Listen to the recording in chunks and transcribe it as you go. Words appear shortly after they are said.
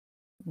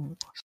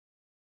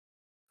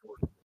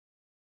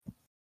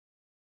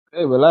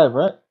Hey, we're live,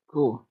 right?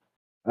 Cool.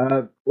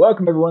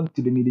 Welcome everyone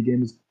to the Media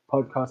Games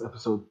Podcast,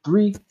 episode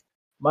 3.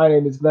 My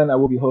name is Glenn. I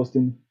will be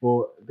hosting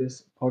for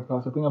this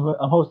podcast. I think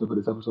I'm hosting for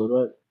this episode,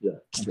 right? Yeah.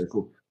 Okay,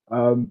 cool.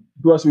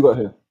 Who else we got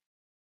here?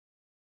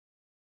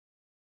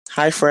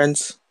 Hi,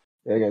 friends.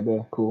 Yeah,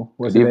 there. Cool.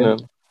 What's Good your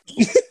evening.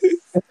 name?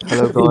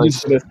 Hello,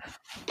 guys.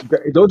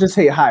 Don't just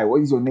say hi.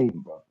 What is your name,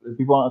 bro?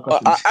 People aren't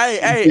accustomed.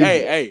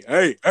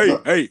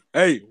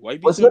 Hey. Why you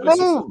What's so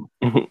your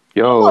name?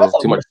 Yo,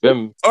 too much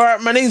film. All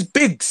right, my name's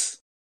Biggs.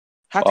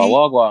 Happy?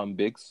 Wagwan,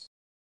 Biggs.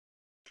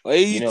 Why are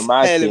you, You know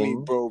my telling me,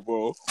 thing. bro?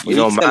 What You are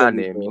know my telling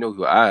me, name. bro? You know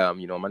who I am.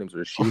 You know my name's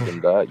Rashid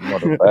and that. You know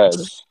the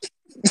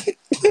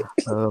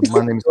vibes.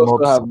 My name's You also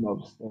Mobs. have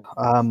Mobs.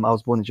 I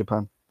was born in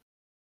Japan.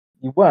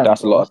 You weren't.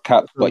 That's a lot of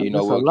caps, but you know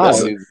That's a what? lie.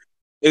 Guess who?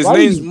 His Why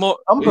name's you- Mo-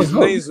 I'm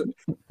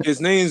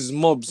his name's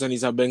Mobs, and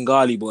he's a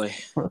Bengali boy.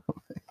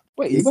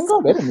 Wait, you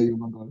Bengali? I didn't know you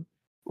were Bengali.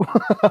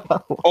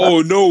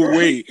 Oh no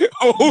way!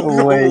 Oh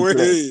no Wait,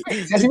 way!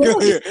 Yes, he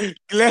was.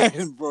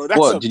 Glenn, bro, that's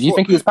What? Did you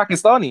think he was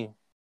Pakistani?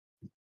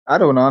 I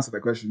don't want to answer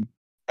that question.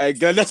 Hey,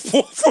 Glenn, that's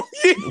poor from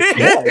you.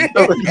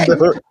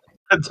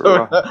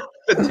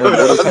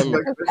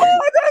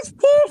 That's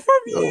poor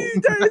from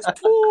you. That is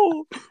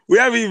poor. We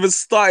haven't even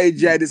started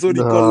yet. It's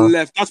only Nah. gone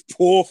left. That's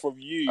poor from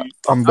you.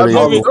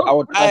 Unbelievable. I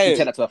would actually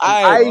check that to a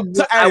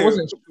I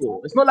wasn't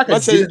sure. It's not like I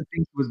Let's say- didn't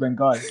think he was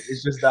Bengali.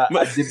 It's just that I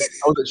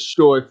wasn't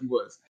sure if he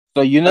was.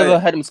 So you never Hey.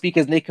 heard him speak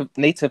his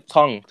native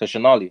tongue to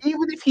Shanali?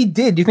 Even if he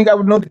did, do you think I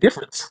would know the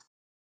difference?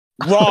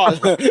 Wrong.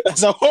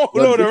 That's a whole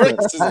Well, load of different.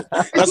 racism.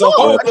 That's a No,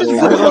 whole I just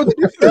wouldn't know the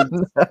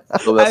difference.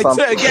 So there's Hey, some-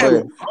 say it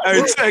again.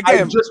 Hey, say it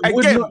again. I just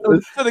would Again. not know.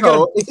 Say it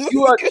No,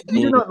 again. if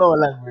you do not know a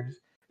language,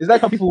 it's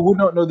like how people would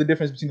not know the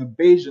difference between a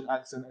Bayesian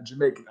accent and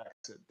Jamaican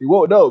accent. They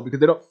won't know because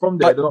they're not from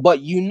there. They're not, But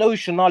you know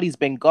Shanali's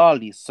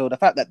Bengali, so the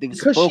fact that they've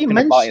because she spoken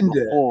about it mentioned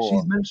it. before,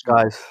 She's mentioned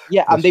it. Guys,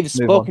 yeah, and they've let's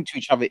move spoken to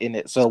each other in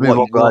it. So Let's move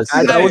what? on, guys.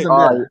 I Hey, wasn't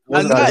there.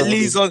 And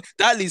Guys,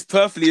 that leads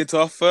perfectly into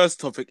our first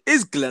topic.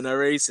 Is Glenn a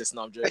racist?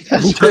 No, I'm joking.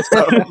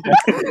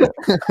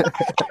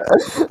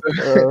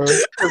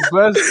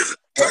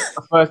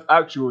 The first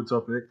actual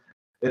topic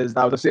is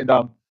that I was sitting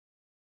down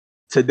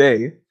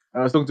today.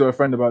 I was talking to a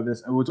friend about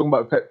this, and we were talking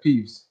about pet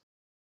peeves.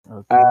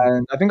 Okay.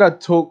 And I think I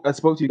spoke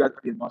to you guys. I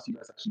didn't ask you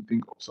guys to actually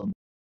think of some.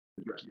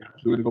 You actually have.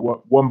 So we're gonna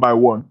go one by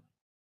one.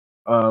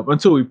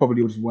 Until we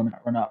probably will just run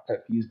out of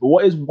pet peeves. But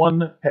what is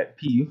one pet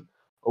peeve,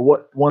 or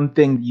what one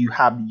thing you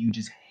have that you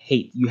just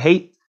hate? You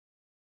hate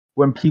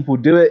when people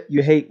do it.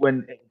 You hate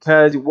when it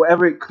occurs.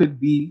 Whatever it could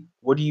be.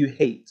 What do you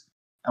hate?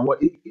 And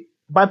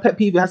by pet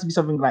peeve, it has to be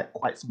something like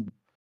quite small.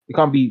 It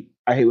can't be.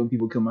 I hate when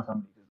people kill my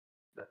family.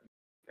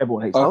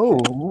 Everyone hates. Oh,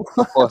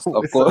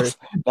 Of course.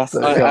 That's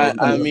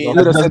I mean, you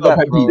would have said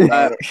that, bro.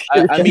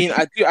 I mean,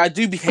 I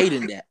do be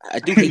hating that. I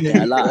do hate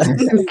that a lot.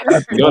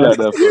 You're like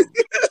that,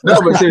 bro. No,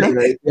 but seriously,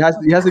 right?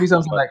 it has to be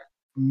something like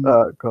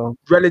calm.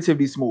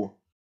 relatively small.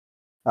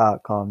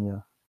 Calm, yeah.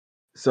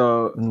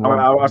 So No,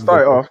 I'll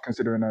start it off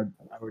considering I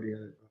already.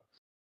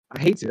 I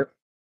hate it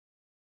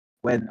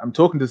when I'm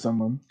talking to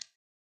someone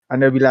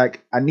and they'll be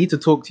like, "I need to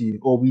talk to you,"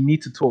 or "We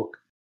need to talk,"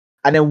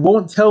 and then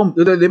won't tell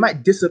me. They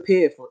might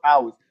disappear for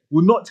hours.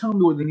 Will not tell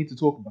me what they need to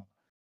talk about.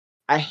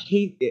 I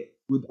hate it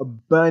with a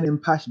burning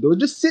passion. They'll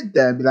just sit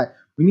there and be like,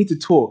 "We need to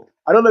talk."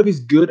 I don't know if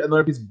it's good. I don't know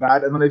if it's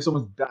bad. I don't know if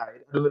someone's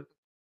died. I don't know.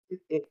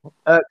 It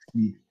irks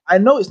me. I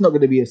know it's not going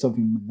to be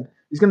something mad.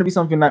 It's going to be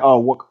something like, "Oh,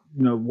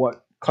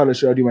 what color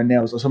should I do my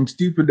nails?" or some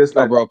stupidness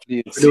No, like. bro,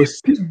 please. But they'll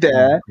sit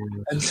there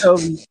and tell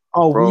me,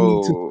 "Oh, we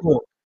need to Bro.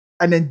 talk,"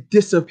 and then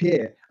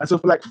disappear. And so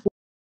for like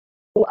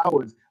 4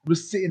 hours, I'm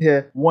just sitting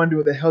here wondering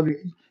what the hell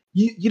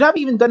you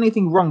haven't even done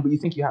anything wrong, but you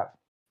think you have.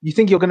 You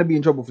think you're going to be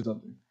in trouble for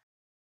something.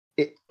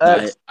 It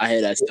irks. I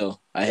hear that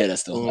still. I hear that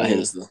still.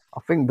 I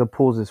think the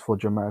pause is for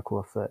dramatical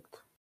effect.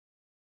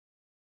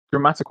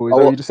 Dramatical. Is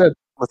that what you just said?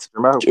 What's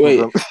dramatic?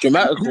 Wait,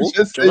 dramatical? You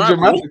just said Dramatical?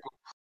 dramatical.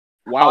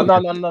 Wow.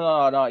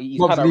 Oh, no. He's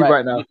Mobs, kind of leave right.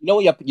 right now. You know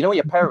when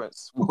your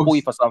parents will call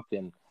you for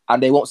something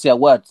and they won't say a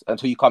word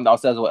until you come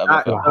downstairs or whatever.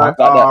 Uh-huh. Like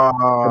that.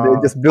 And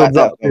it just builds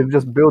Like up. that, It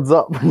just builds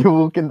up when you're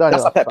walking down.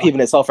 That's a pet peeve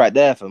in itself, right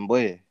there, fam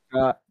boy.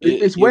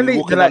 It's You'll when be they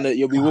walking they're like, down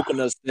you'll be walking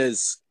down the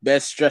stairs,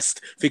 bare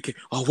stressed, thinking,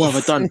 "Oh, what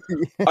have I done?"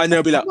 And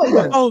they'll be like,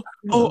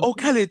 "Oh,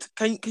 Khalid,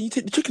 can you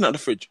take the chicken out of the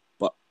fridge?"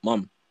 But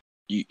mum,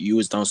 you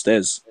was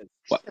downstairs.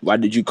 Why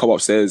did you come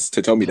upstairs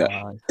to tell me that?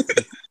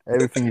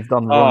 Everything you've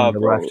done wrong, the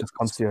bro. wrath just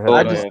comes to your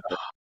I head. just-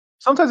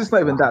 sometimes it's not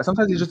even that.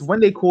 Sometimes it's just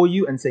when they call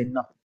you and say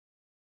nothing.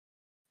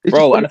 It's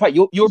Bro, just and in fact,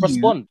 you'll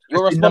respond.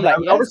 You'll I say respond like,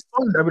 nothing. I'll yes,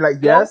 respond. I'll be like,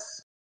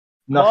 yes,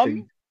 nothing.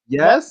 Mom?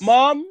 Yes,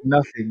 Mom.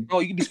 nothing. Bro,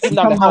 you can be screaming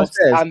down the Come house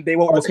downstairs. and they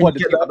won't Oh, respond. can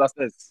you They get come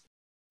downstairs.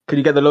 Could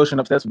you get the lotion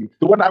upstairs for me?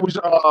 The one that was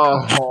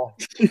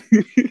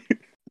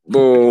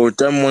Bro,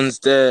 them ones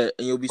there,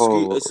 and you'll be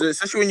screaming, Oh.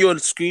 especially when you're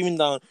screaming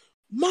down,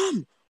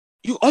 "Mom,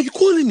 are you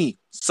calling me?"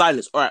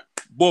 Silence. All right,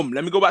 boom.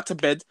 Let me go back to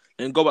bed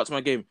and go back to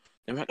my game.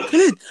 I'm like,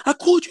 Khalid, I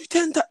called you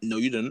 10 times. No,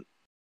 you didn't.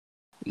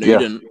 No, Yeah. you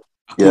didn't.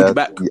 I called you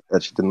back. Yeah,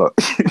 she did not.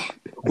 I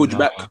called you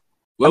back. the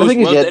Where thing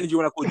is, was yeah- the energy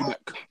when I called you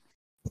back?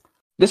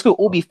 This could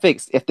all be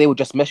fixed if they would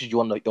just message you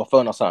on your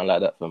phone or something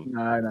like that, fam.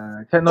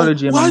 Nah.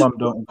 Technology and my why- mum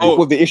don't. Oh,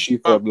 What the issue,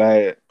 fam?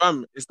 Like,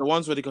 Fam, it's the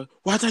ones where they go,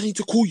 why do I need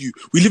to call you?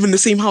 We live in the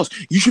same house.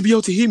 You should be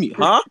able to hear me,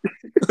 huh?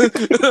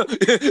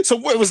 So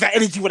where was that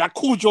energy when I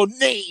called your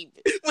name?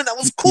 When I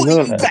was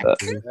calling you back?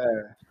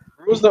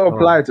 Rules don't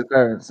apply to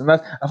parents, and I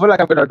feel like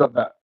I'm gonna adopt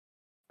that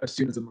as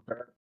soon as I'm a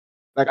parent.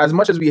 Like as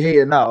much as we hate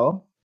it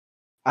now,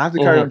 I have to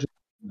carry on.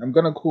 I'm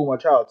gonna call my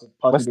child to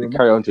pass that's me the the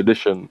carry on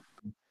tradition.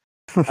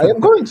 I am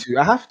going to.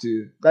 I have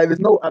to. Like,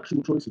 there's no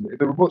actual choice in it. If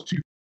the remote's too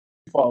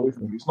far away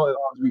from you, it's not in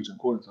arm's reach. I'm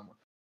calling someone.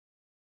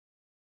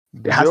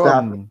 It has to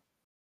happen.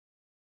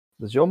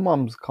 Does your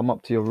mums come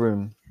up to your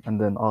room and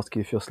then ask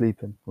you if you're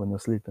sleeping when you're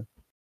sleeping?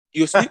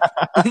 You asleep?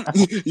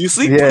 You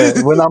sleep?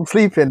 Yeah, when I'm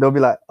sleeping, they'll be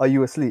like, "Are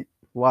you asleep?"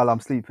 While I'm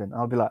sleeping,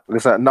 I'll be like,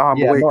 It's like, nah, I'm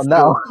 "Yeah, awake. not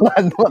now,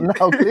 not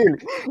now."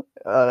 Clearly,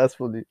 that's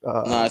funny.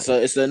 Nah, so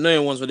it's the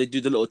annoying ones where they do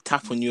the little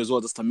tap on you as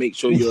well just to make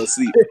sure you're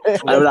asleep.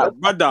 And I'm like,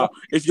 brother,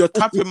 if you're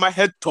tapping my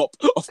head top,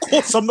 of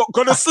course I'm not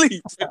gonna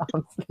sleep.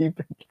 I'm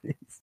sleeping,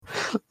 please.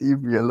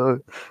 Leave me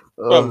alone.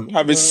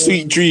 Having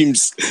sweet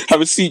dreams.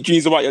 Having sweet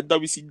dreams about your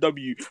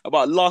WCW,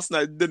 about last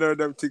night dinner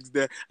and them things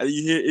there. And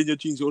you hear in your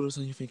dreams, all of a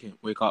sudden you're thinking,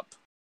 wake up.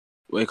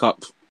 Wake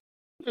up.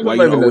 Why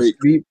you not awake?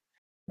 Sleep.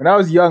 When I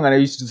was young and I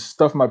used to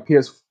stuff my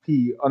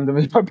PSP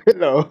underneath my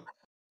pillow,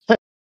 I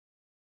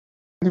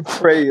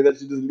pray that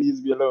she just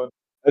leaves me alone.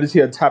 I just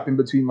hear a tapping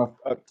between my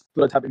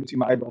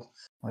eyebrows.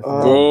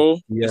 Bro,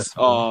 yes,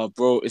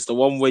 bro, it's the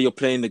one where you're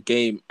playing the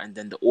game and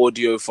then the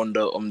audio from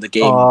the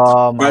game.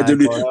 Oh my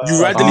randomly, God.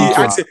 you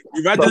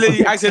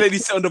randomly accidentally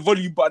sit on the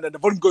volume button and the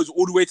volume goes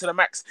all the way to the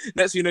max.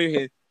 Next thing you know, you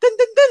hear.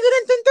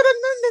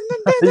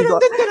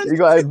 You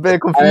got very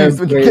confused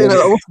when you came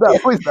out. What's that?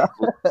 What is that?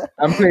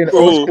 I'm playing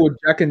old school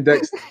Jack and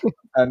Dexter,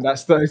 and that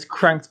stuff is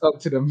cranked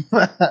up to them.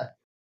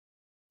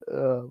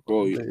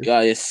 Bro,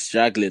 yeah, you're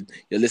straggling.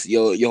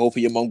 You're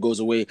hoping your mom goes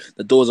away.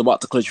 The door's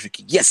about to close. You're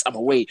thinking, yes, I'm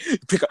away. You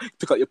pick up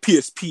your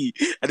PSP,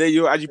 and then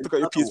as you pick up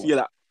your PSP, you're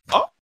like,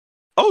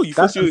 oh, you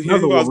thought you were here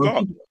who I was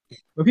gone.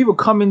 When people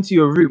come into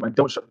your room and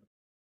don't shut them.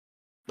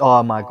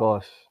 Oh my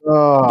gosh.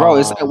 Bro,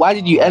 it's like, why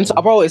did you enter?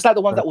 Bro, it's like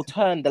the ones that will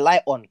turn the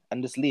light on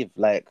and just leave.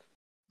 Like,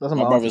 that's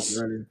my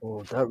brothers.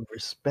 Oh, that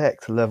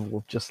respect level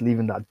of just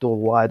leaving that door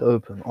wide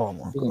open. Oh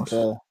my gosh.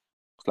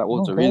 It's like,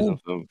 what's the reason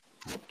for them?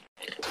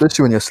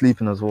 Especially when you're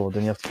sleeping as well,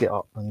 then you have to get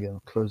up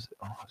and close it.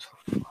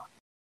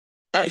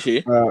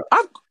 Actually,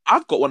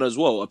 I've got one as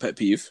well, a pet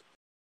peeve.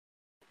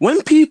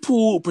 When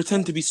people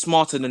pretend to be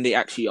smarter than they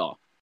actually are.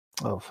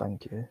 Oh,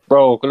 thank you.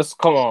 Bro, let's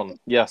come on.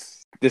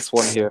 Yes, this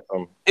one here.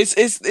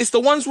 It's the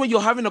ones where you're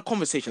having a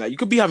conversation. Like, you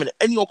could be having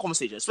any old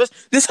conversation.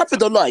 This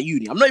happened a lot at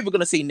uni. I'm not even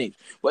going to say names.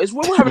 But it's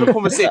when we're having a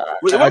conversation. I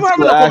kind of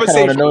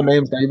want to know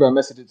names now. You better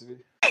message it to me.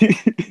 Can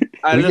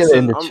we get it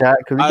in the chat?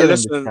 Can we get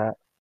it in the chat?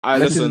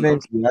 Listen. His name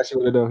to me. I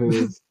actually want to know who it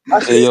is.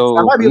 Hey, yo,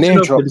 I might be able to name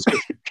know drop. the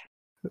description.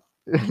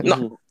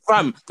 No,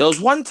 fam, there was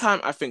one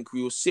time I think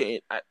we were sitting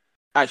at.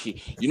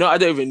 Actually, I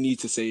don't even need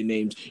to say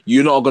names.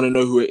 You're not going to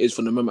know who it is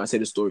from the moment I say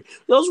the story.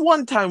 There was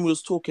one time we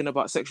was talking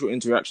about sexual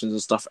interactions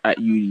and stuff at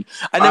uni.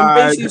 And then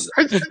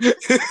basically...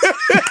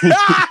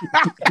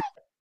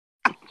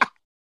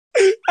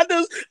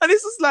 and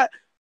this is like,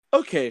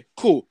 okay,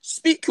 cool.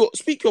 Speak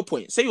your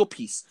point. Say your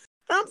piece.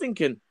 And I'm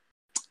thinking,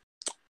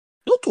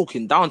 you're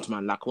talking down to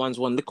man like one's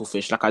one little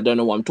fish, like I don't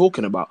know what I'm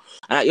talking about.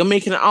 And like, you're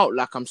making it out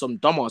like I'm some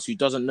dumbass who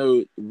doesn't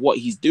know what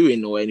he's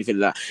doing or anything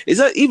like that. Is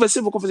that even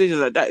simple conversations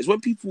like that? It's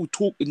when people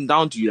talking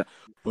down to you like,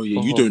 oh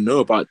yeah, you don't know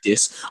about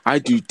this. I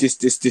do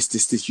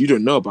this. You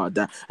don't know about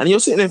that. And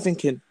you're sitting there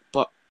thinking,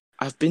 but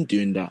I've been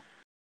doing that.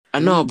 I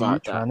know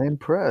about that. Trying to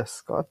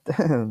impress. God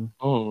damn.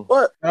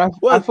 What? I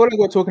feel like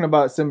we're talking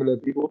about similar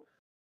people.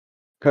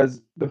 Because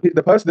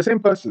the same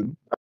person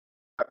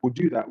would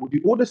do that, would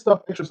do all this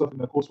stuff, extra stuff in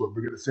their coursework,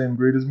 but get the same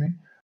grade as me.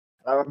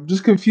 I'm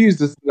just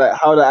confused as to like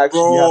how that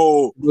actually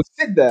happens. You'll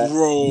sit there,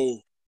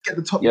 get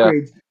the top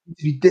grades, to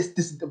do this.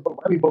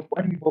 Why do we both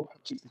have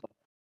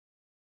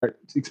like,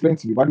 explain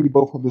to me, why do we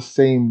both have the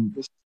same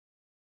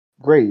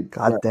grade?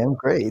 Goddamn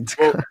grade.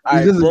 Fam,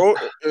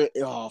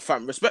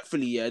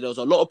 respectfully, there was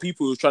a lot of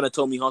people who were trying to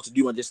tell me how to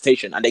do my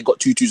dissertation, and they got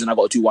 2 2s and I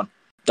got a 2-1.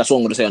 That's what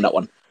I'm going to say on that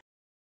one.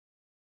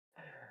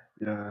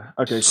 Yeah.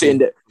 Okay. Sitting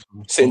there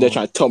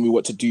trying to tell me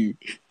what to do.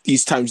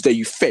 These times there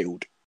you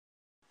failed.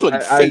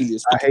 Bloody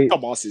failures. I hate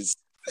dumbasses.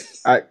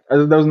 There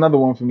was another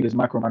one for me is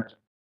micromanaging.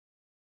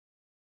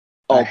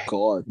 Oh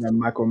God.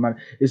 Micromanaging,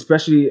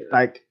 especially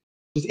like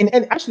just in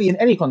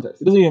any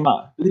context. It doesn't even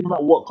matter. It doesn't even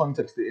matter what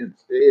context it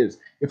is.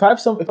 If I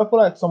feel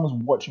like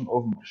someone's watching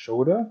over my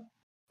shoulder,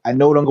 I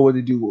no longer want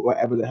to do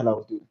whatever the hell I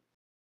was doing.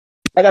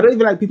 Like I don't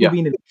even like people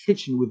being in the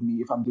kitchen with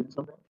me if I'm doing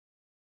something,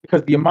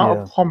 because the amount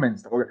of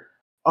comments that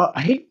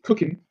I hate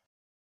cooking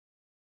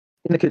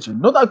in the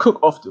kitchen. Not that I cook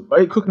often, but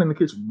I hate cooking in the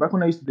kitchen. Back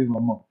when I used to do with my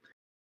mom,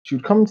 she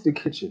would come into the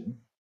kitchen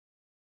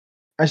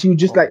and she would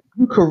just like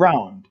look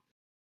around.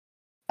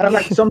 And I'm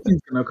like,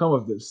 something's going to come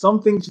of this. She's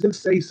going to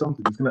say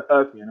something. It's going to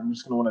irk me and I'm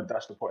just going to want to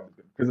dash the point.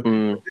 Because at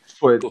this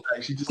point,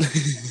 like, she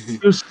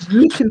was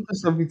looking for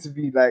something to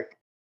be like,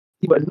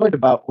 either annoyed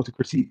about or to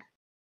critique.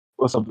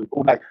 or something.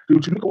 Or like,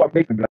 dude, you look at what I'm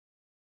making. Like,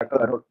 I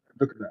don't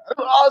look at that. I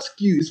don't ask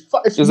you.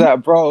 It's Is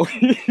that, bro?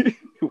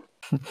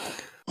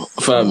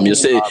 Fam, you're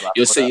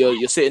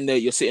Nah,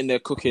 sitting there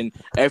cooking.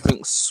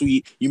 Everything's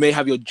sweet. You may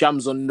have your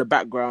jams on in the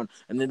background,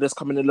 and then there's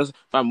coming in.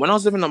 Fam, when I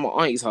was living at my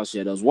auntie's house,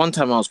 there was one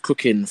time I was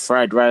cooking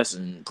fried rice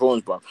and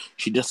prawns, bro.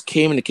 She just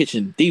came in the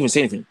kitchen, didn't even say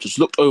anything, just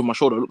looked over my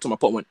shoulder, looked at my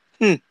pot, and went,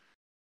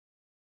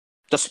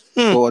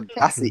 God,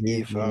 that's it, Leave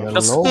me fam.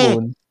 Just,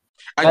 alone.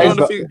 And you know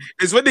the thing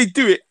is when they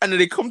do it, and then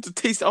they come to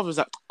taste it afterwards,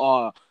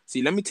 like,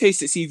 see, let me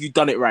taste it, see if you've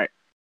done it right.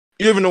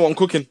 You don't even know what I'm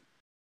cooking.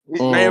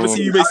 I ever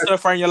see you make stir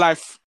fry in your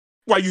life.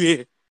 Why are you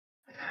here?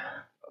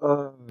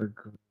 Oh my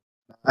god!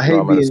 I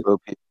hate being.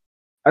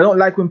 I don't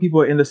like when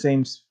people are in the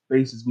same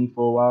space as me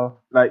for a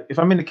while. Like if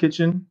I'm in the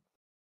kitchen,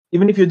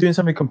 even if you're doing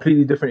something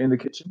completely different in the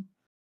kitchen,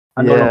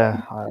 I'd like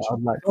I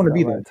don't want to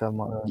be there.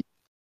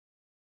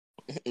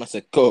 I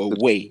said, go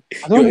away.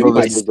 I don't You're in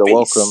my space. You're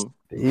welcome.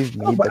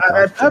 No, but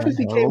I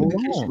purposely came in the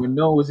kitchen when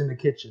no one was in the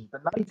kitchen.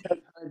 But now you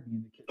can't heard me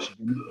in the kitchen.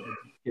 You need to be in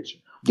the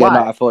kitchen. Yeah, Why?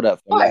 no, I feel that.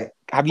 Like,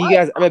 have you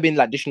guys ever been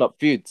like dishing up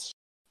foods,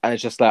 and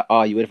it's just like,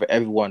 you wait for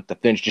everyone to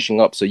finish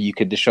dishing up so you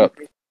can dish up,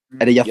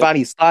 and then you're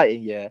finally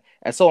starting,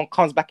 and someone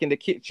comes back in the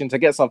kitchen to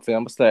get something.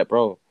 I'm just like,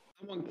 bro,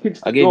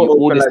 I gave you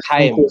all this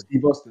time.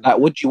 Like,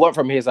 what do you want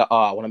from here? Is like,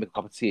 I want to make a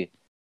cup of tea.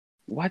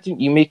 Why didn't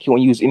you make it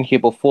when you was in here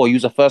before? You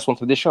was the first one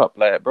to dish up,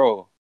 like,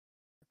 bro.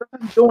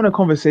 Sometimes you don't want a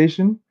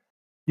conversation.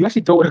 You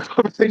actually don't want a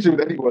conversation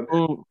with anyone.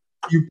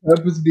 You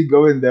purposely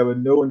go in there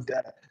when no one's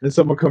there, and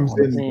someone comes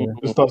in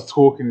and starts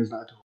talking. It's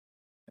like,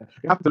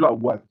 it happens a lot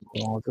of work.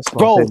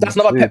 Bro, that's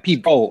not a pet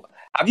peeve, bro.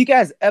 Have you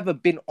guys ever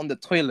been on the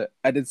toilet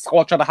and then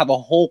someone trying to have a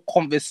whole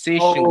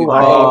conversation with you?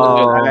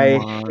 I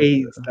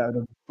hate that.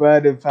 The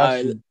burning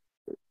passion.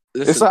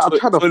 Listen, it's like I'm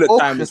trying to toilet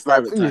time is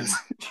focus, private time.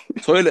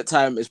 Toilet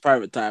time is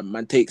private time.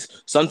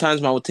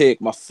 Sometimes man will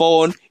take my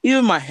phone,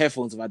 even my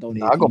headphones if I don't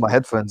hear. I got my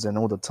headphones in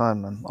all the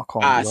time, man. I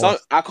can't.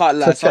 I can't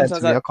lie.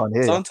 I can't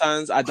hear.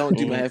 Sometimes I don't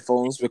do my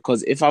headphones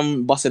because if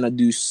I'm busting a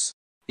deuce,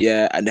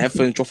 and the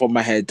headphones drop on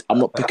my head, I'm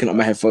not picking up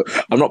my headphones.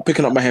 I'm not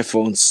picking up my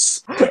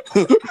headphones.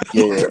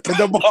 Picking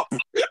them up. I'm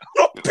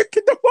not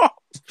picking them up.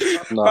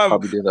 No, I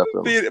probably do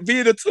that. Be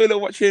in the toilet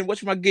watching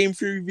my game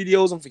theory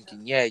videos. I'm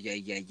thinking, yeah.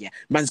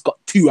 Man's got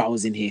 2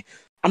 hours in here.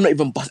 I'm not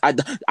even.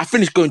 I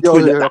finished going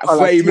toilet like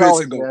 30 minutes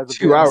ago.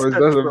 2 hours,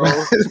 doesn't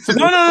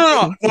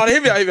matter. No.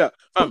 Hear me out.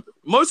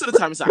 Most of the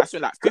time, it's like I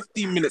spend like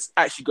 15 minutes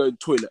actually going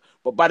toilet.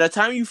 But by the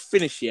time you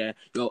finish, you're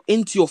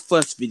into your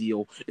first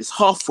video. It's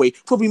halfway,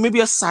 probably maybe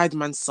a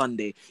Sideman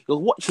Sunday. You're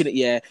watching it,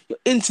 you're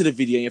into the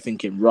video, and you're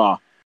thinking, rah,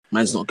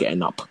 man's not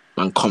getting up.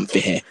 Man,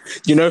 comfy here.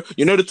 You know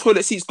the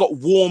toilet seats got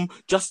warm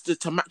just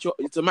to match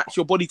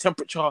your body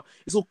temperature.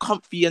 It's all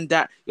comfy and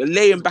that. You're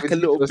laying back a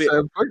little bit.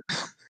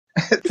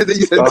 Then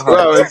you said 2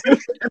 hours.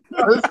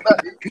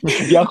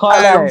 Yeah,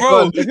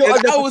 bro.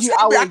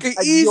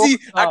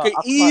 I can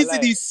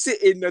easily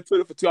sit in the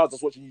toilet for 2 hours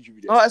just watching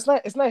YouTube videos. No,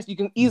 it's nice. You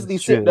can easily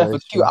sit there for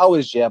 2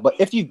 hours, but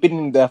if you've been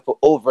in there for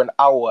over an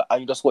hour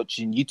and you're just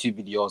watching YouTube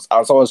videos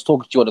and someone's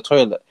talking to you on the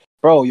toilet,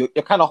 bro, you're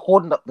kind of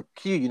holding up the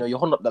queue. You're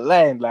holding up the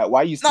line. Like,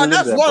 why are you still in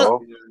there,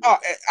 bro?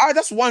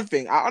 That's one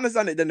thing. I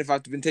understand it then if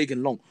I've been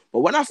taking long.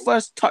 But when I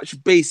first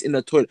touch base in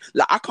the toilet,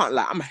 like I can't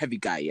lie, I'm a heavy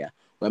guy,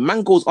 When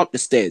man goes up the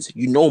stairs,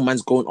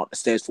 man's going up the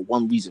stairs for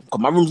one reason. Because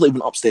my room's not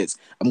even upstairs.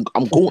 I'm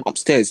going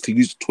upstairs to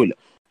use the toilet.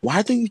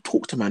 Why don't you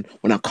talk to man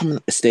when I'm coming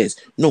up the stairs?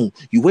 No,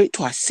 you wait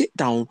till I sit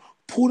down,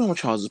 pull down my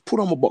trousers, pull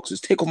down my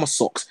boxers, take off my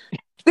socks,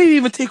 maybe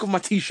even take off my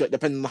t-shirt,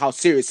 depending on how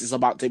serious it's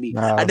about to be.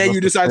 And then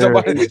you decide to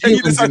bust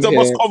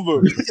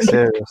convo.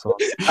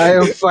 I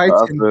am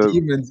fighting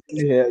demons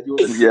in here.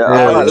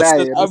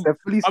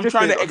 I'm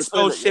trying to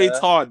expel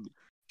Shaitan.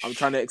 I'm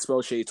trying to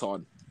expel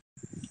Shaitan.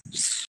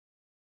 It's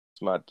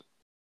mad.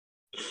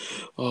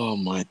 Oh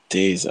my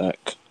days,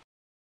 Zach.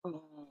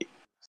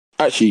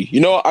 Actually,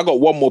 I got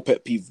one more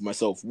pet peeve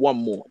myself. One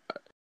more.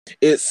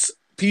 It's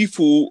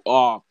people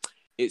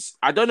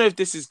I don't know if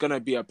this is gonna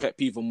be a pet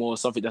peeve or more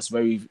something that's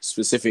very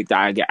specific that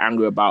I get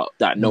angry about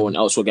that no one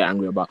else will get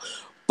angry about.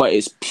 But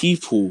it's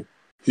people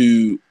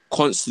who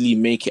constantly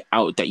make it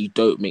out that you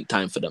don't make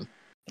time for them.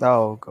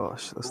 Oh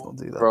gosh, let's not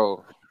do that,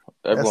 bro.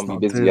 Everyone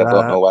be busy. I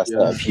don't know why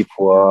certain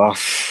people are.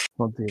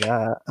 Don't do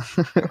that.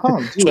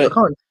 I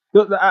can't.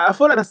 I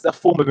feel like that's a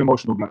form of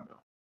emotional blackmail.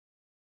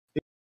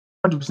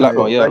 100%.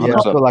 Blackmail, I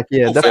feel like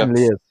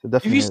definitely is.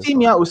 If you see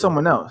me out with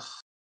someone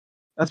else,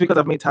 that's because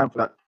I've made time for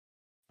that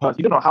person.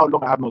 You don't know how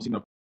long I have not seen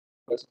a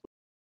person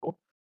before.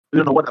 You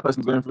don't know what that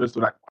person's going through.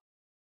 So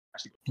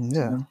actually,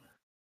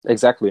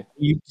 exactly.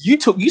 You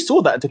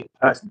saw that and took it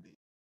personally.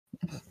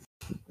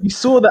 You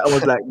saw that and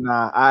was like,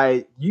 nah,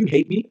 you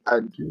hate me,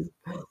 and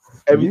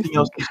everything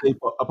else you say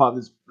about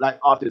this, like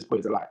after this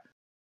point is a lie.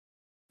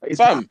 It's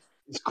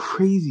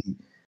crazy.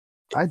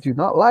 I do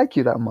not like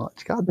you that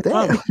much. God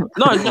damn.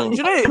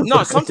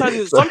 No,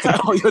 sometimes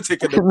oh, you're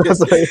taking the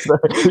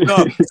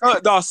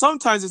piss. No,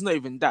 sometimes it's not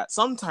even that.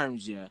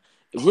 Sometimes,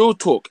 real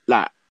talk,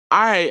 like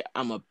I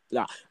am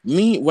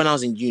me when I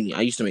was in uni,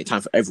 I used to make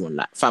time for everyone.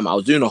 Like, fam, I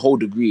was doing a whole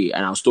degree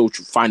and I was still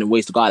finding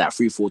ways to go out like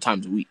 3-4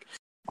 times a week.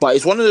 But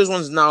it's one of those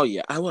ones now,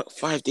 yeah. I work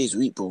 5 days a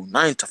week, bro.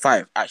 9 to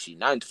 5. Actually,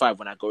 9 to 5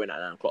 when I go in at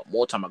 9 o'clock.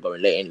 More time I go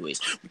in late anyways.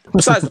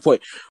 Besides the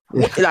point.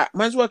 Like,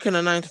 man's working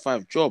a 9 to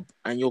 5 job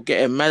and you're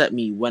getting mad at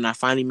me when I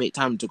finally make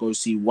time to go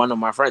see one of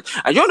my friends.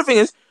 And you know the thing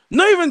is,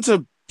 not even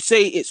to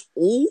say it's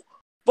all,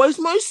 but it's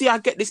mostly I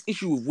get this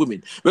issue with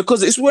women.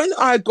 Because it's when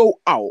I go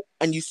out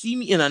and you see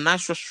me in a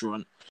nice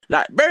restaurant.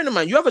 Like, bearing in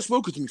mind, you haven't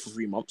spoken to me for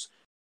 3 months.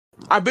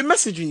 I've been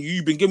messaging you.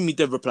 You've been giving me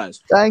dead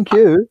replies. Thank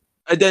you.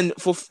 And then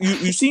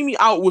you see me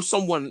out with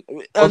someone,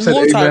 Bob and said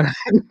more time,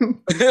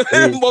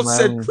 amen. Bob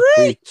said, Man,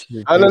 "Preach."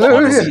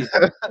 Hallelujah.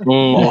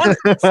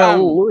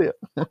 Hallelujah.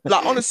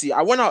 Like honestly,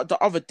 I went out the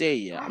other day.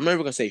 Yeah, I'm never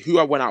gonna say who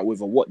I went out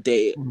with or what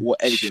day,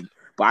 what anything.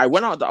 But I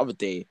went out the other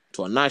day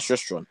to a nice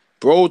restaurant,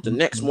 bro. The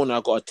next morning,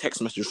 I got a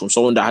text message from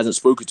someone that hasn't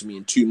spoken to me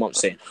in 2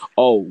 months saying,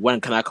 "Oh, when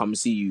can I come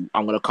see you?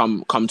 I'm gonna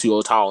come to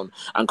your town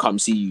and come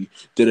see you."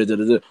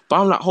 Da-da-da-da-da. But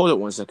I'm like, hold it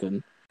 1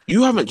 second.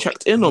 You haven't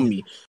checked in on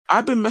me.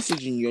 I've been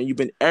messaging you and you've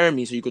been airing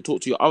me so you could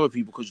talk to your other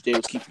people because they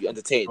would keep you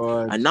entertained.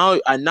 And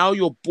now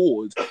you're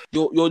bored.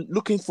 You're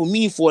looking for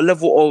me for a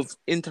level of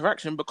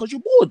interaction because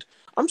you're bored.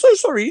 I'm so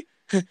sorry.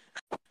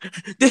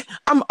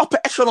 I'm upper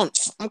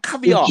echelons. I'm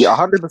caviar. Yeah,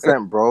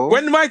 100%, bro.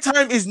 When my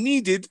time is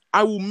needed,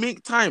 I will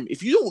make time.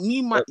 If you don't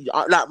need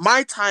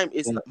my time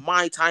is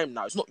my time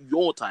now. It's not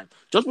your time.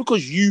 Just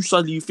because you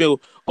suddenly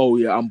feel, oh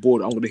yeah, I'm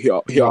bored. I'm gonna hit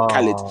up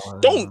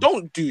Khaled.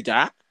 Don't do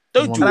that.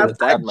 Don't do all of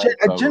that.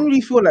 I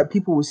genuinely feel like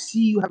people will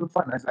see you having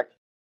fun. And it's like,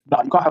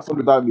 no, you can't have fun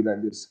without me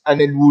like this.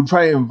 And then we'll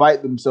try and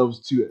invite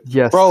themselves to it.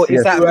 Yes, bro, it's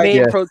yes, that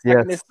main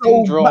protagonist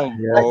syndrome,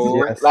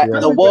 bro. yes, like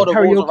yes. the world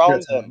revolves Karaoke around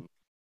that time. them.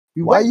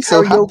 We Why went are you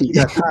so karaoke happy?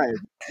 that time.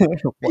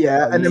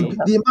 Yeah, and then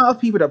the amount of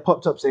people that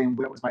popped up saying,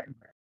 "Where was my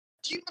invite?"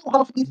 Do you know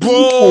half of these people?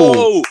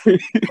 Bro!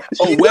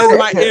 Oh,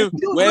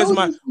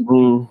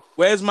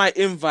 where's my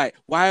invite?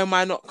 Why am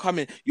I not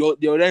coming? You're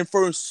then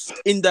throwing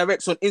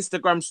indirects on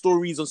Instagram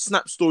stories, on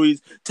Snap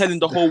stories, telling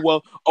the whole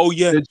world, oh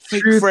yeah, The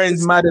fake truth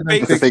friends, is madder than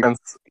fake fiction.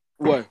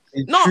 What?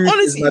 The No, truth is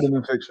honestly, madder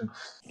than fiction.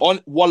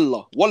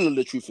 Wallah,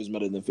 the truth is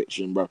better than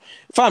fiction, bro.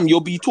 Fam, you'll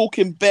be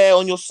talking bare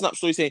on your Snap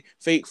story saying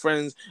fake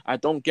friends. I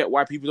don't get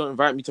why people don't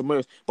invite me to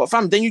most. But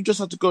fam, then you just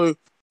have to go.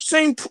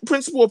 Same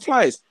principle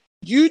applies.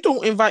 You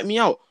don't invite me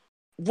out.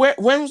 When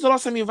was the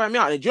last time you invited me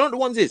out? And do you know what the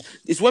ones is?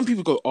 It's when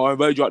people go, oh, I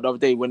invited you out the other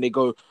day. When they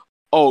go,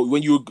 oh,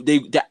 when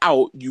they're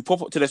out, you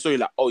pop up to their story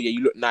like, oh yeah,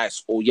 you look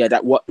nice. Or yeah,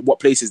 that what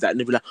place is that? And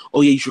they'll be like,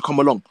 oh yeah, you should come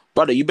along,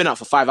 brother. You've been out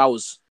for 5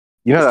 hours.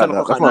 You know It's 10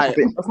 o'clock at night.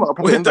 that's not a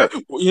proper invite.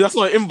 That's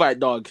not an invite,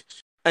 dog.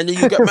 And then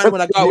you get mad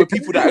when I go out with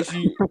people that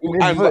actually come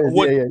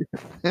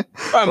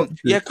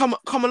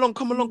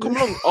along.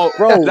 Oh,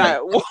 bro,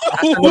 like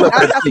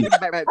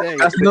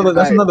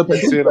That's another pet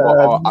peeve.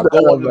 I go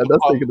on them to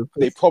come,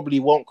 they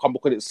probably won't come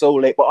because it's so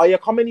late. But oh yeah,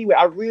 come anyway.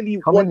 I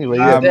really want you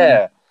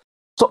there.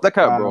 Stop the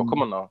cat, bro.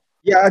 Come on now.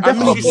 Yeah, I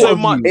miss you so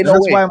much.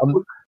 That's why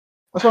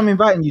I'm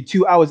inviting you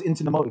 2 hours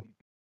into the motive.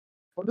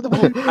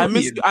 I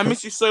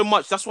miss you so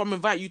much. That's why I'm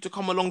inviting you to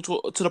come along to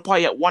the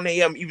party at 1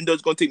 a.m. Even though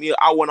it's gonna take me an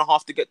hour and a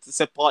half to get to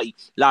said party.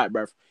 Like,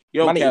 bruv,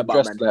 you don't care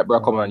about man. Like, bro,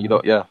 come on, you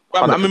don't. Yeah,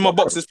 I'm in my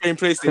boxes playing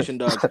PlayStation,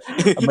 dog.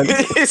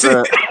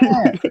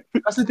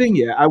 That's the thing.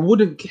 Yeah, I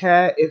wouldn't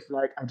care if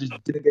like I just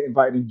didn't get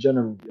invited in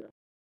general. Yeah,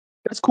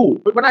 that's cool.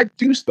 But when I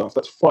do stuff,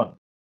 that's fun.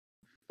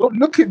 Don't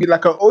look at me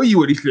like I owe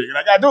you anything.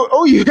 Like I don't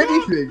owe you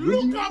anything.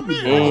 What do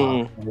you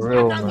mean?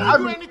 Real,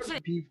 man.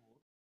 People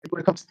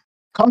when it comes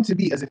come to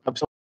me as if I'm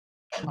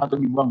somehow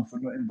done you wrong for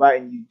not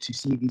inviting you to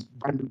see these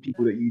random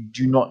people that you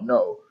do not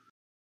know.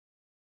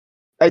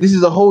 Like this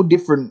is a whole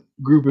different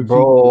group of people.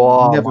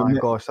 Oh my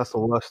gosh, that's the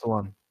worst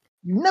one.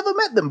 You never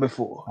met them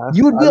before.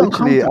 You would be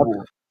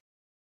uncomfortable.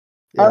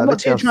 I'm not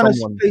trying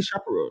to play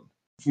chaperone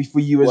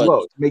for you as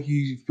well to make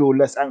you feel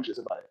less anxious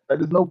about it. Like,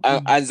 there's no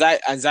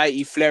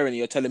anxiety flaring.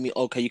 You're telling me,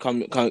 oh, can you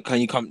come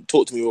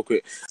talk to me real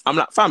quick? I'm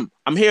like, fam,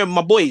 I'm here with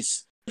my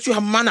boys. Don't you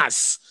have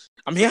manners?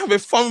 I'm here having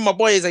fun with my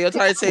boys, and you're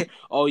trying to say,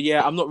 oh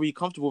yeah, I'm not really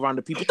comfortable around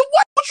the people. Then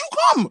why would you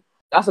come?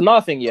 That's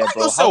another thing, yeah,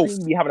 bro. How can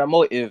you be having a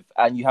motive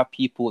and you have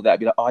people that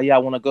be like, oh yeah, I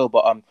want to go,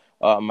 but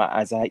my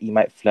anxiety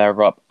might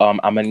flare up. I'm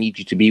gonna need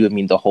you to be with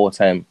me the whole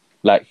time.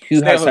 Like,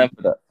 who has time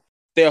for that?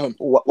 Stay at home.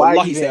 Why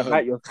are you stay at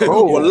home?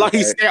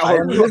 Wallahi, stay at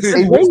home.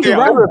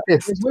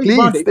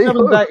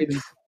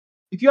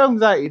 If you have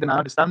anxiety, then I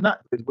understand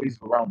that. There's ways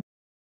around.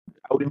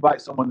 I would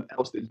invite someone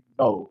else that you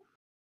know.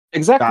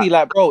 Exactly,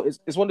 like, bro,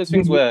 it's one of those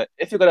things where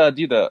if you're gonna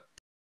do that,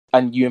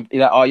 and you're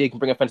like, oh yeah, you can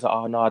bring a friend.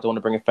 Oh no, I don't want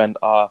to bring a friend.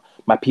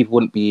 My people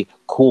wouldn't be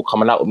cool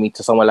coming out with me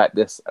to somewhere like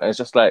this. And it's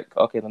just like,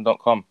 okay, then don't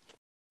come.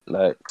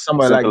 Like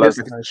somewhere like this,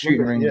 like a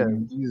shooting range. Yeah,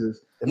 Jesus.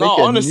 No,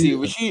 honestly,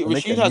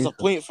 Rashid has a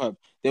point, fam.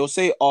 They'll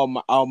say,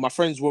 my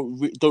friends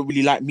don't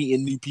really like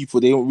meeting new people.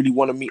 They don't really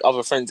want to meet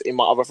other friends in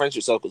my other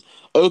friendship circles.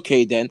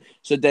 Okay, then.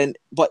 So then,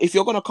 but if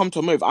you're gonna come to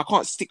a move, I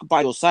can't stick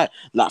by your side.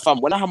 Like,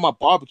 fam, when I have my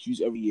barbecues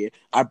every year,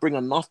 I bring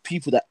enough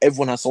people that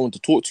everyone has someone to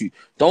talk to.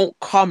 Don't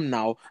come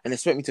now and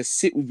expect me to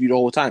sit with you the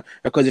whole time.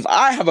 Because if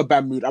I have a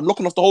bad mood, I'm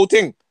locking off the whole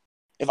thing.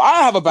 If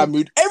I have a bad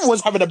mood, everyone's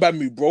having a bad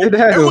mood, bro. Who the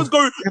hell?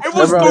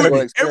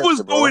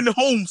 Everyone's going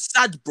home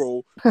sad,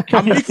 bro.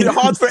 I'm making it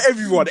hard for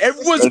everyone.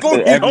 Everyone's going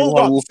home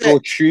Everyone will upset. feel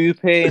true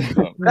pain,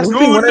 fam. That's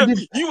the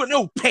thing. You will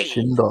know pain.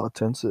 Shinder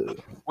Tensei.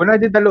 When I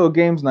did that little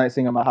games night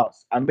thing at my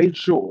house, I made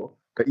sure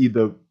that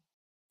either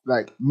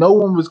like no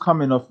one was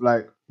coming off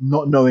like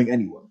not knowing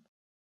anyone.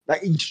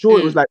 Like sure,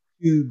 it was like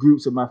 2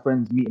 groups of my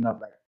friends meeting up,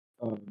 like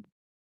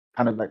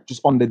kind of like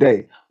just on the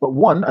day. But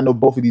one, I know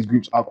both of these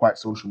groups are quite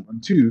social,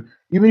 and 2,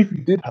 even if you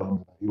did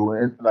have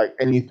like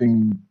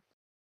anything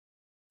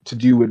to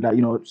do with that,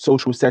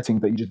 social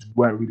settings that you just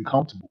weren't really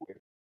comfortable with,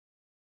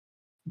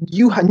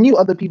 you knew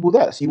other people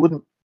there, so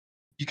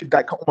you could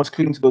like almost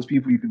cling to those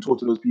people. You can talk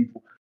to those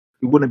people.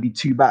 It wouldn't be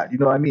too bad. You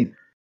know what I mean?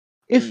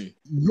 If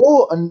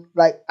you're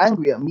like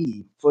angry at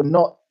me for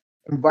not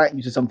inviting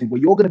you to something where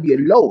you're going to be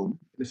alone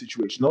in the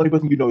situation, the only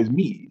person you know is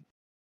me,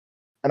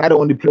 and I don't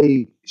want to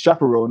play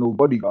chaperone or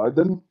bodyguard,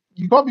 then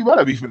you can't be mad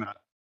at me for that.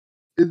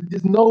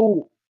 There's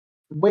no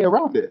way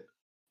around it.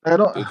 I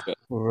don't.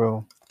 For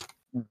real.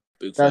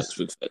 Big facts.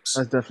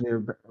 That's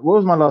definitely. What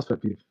was my last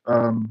pet peeve?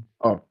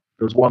 There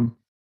was one.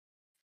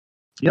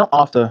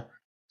 After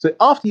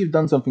you've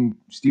done something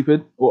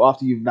stupid or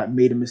after you've like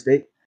made a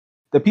mistake,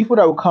 the people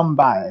that will come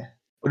by,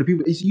 or the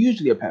people, it's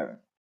usually a parent.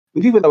 The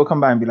people that will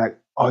come by and be like,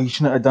 "Oh, you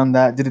shouldn't have done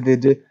that."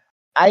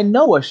 I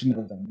know I shouldn't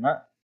have done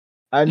that.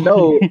 I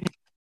know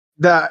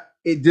that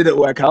it didn't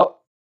work out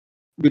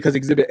because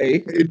Exhibit A,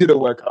 it didn't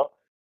work out,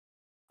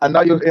 and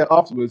now you're here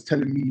afterwards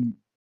telling me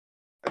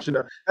I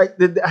shouldn't have.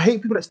 Like, I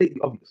hate people that state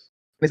the obvious.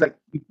 It's like,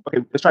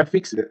 okay, let's try and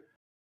fix it,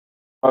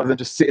 rather than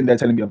just sitting there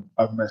telling me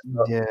I've messed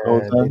up. Yeah, the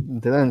whole time.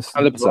 they don't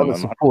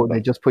support. They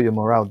just put your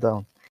morale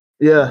down.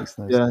 Yeah,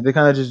 they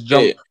kind of just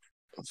jump. Hey,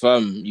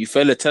 fam, you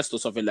fail a test or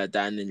something like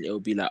that, and then it'll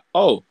be like,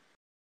 "Oh,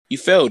 you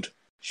failed."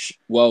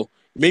 Well,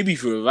 maybe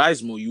if you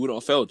revised more, you wouldn't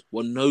have failed.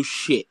 Well, no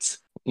shit.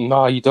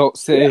 No, you don't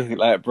say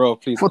like, bro.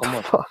 Please come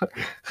on.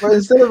 But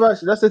instead of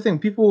actually, that's the thing.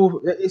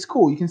 People, it's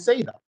cool. You can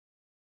say that,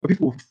 but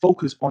people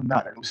focus on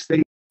that and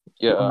stay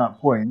on that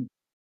point,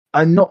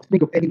 and not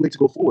think of any way to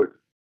go forward.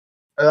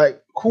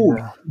 Like, cool.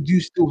 Yeah. You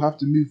still have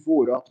to move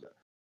forward after that.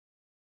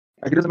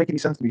 Like, it doesn't make any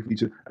sense to me for you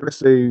to. Let's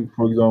say,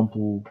 for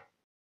example,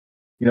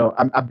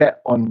 I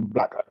bet on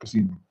Black at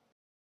casino,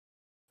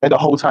 and the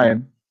whole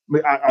time,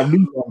 I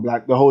lose on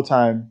Black the whole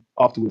time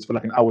afterwards for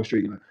like an hour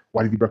straight. Like,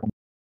 why did you bet on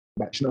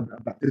Black?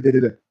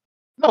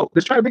 No,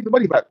 let's try to make the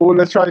money back, or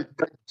let's try to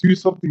do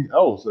something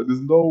else. Like,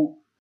 there's no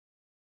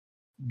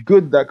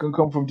good that can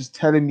come from just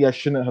telling me I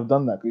shouldn't have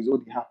done that because it's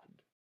already happened.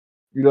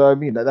 You know what I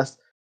mean? Like, that's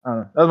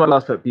my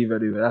last pet peeve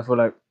anyway. I feel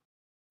like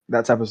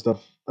that type of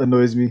stuff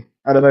annoys me.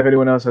 I don't know if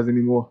anyone else has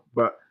any more,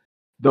 but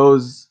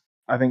those,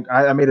 I think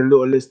I made a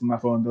little list on my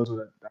phone. Those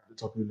were at the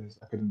top of the list.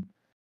 I couldn't.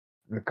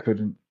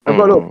 I've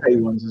got a little petty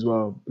ones as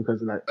well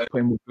because like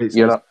putting more plates.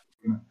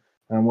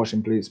 And I'm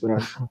washing plates, but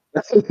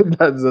that's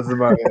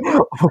about it.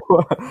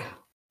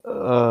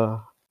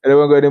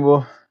 Anyone got any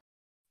more?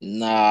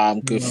 Nah,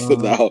 I'm good for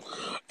now.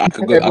 I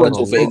can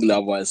talk for England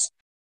otherwise.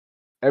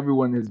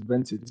 Everyone has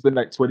vented. It's been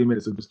like 20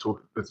 minutes of just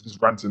talking,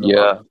 just ranting.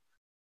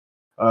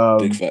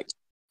 Big fact.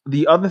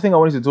 The other thing I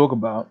wanted to talk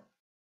about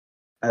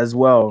as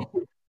well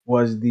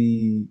was it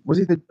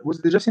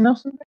the Jesse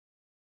Nelson?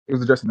 It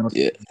was the Jesse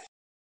Nelson. Yeah.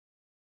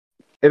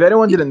 If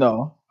anyone didn't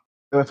know,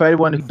 or if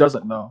anyone who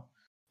doesn't know,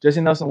 Jesse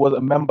Nelson was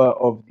a member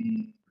of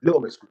the Little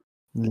Mix group.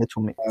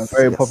 Little Mix, a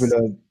very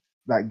popular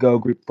like girl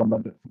group from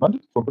London.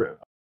 From Britain.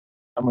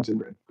 I'm not saying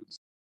Britain.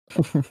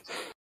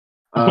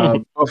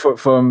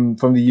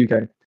 From the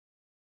UK,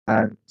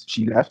 and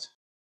she left.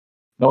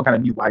 No one kind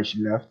of knew why she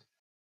left,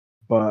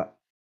 but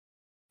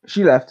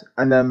she left,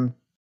 and then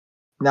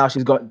now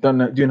she's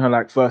doing her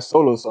like first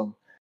solo song,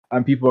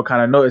 and people are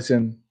kind of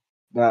noticing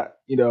that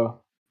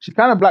she's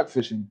kind of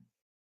blackfishing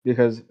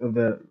because of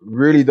the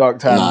really dark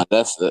time. Nah,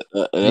 let's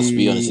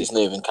be honest. It's not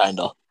even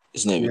kinda.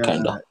 It's not even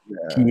kinda.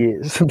 He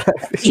is.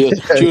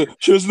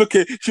 She was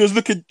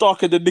looking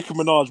darker than Nicki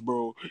Minaj,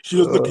 bro. She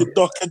was looking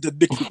darker than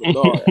Nicki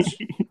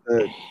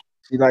Minaj.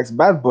 She likes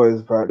bad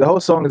boys, bro. The whole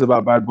song is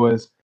about bad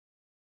boys.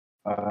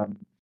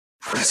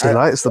 She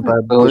likes the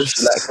bad boys.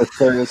 She likes the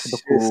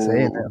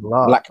stereotypical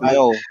black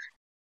male.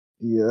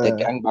 Yeah, the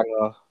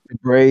gangbanger. The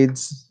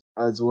braids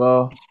as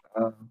well.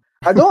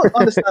 I don't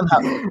understand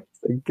how.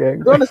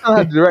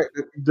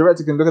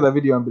 Director can look at that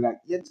video and be like,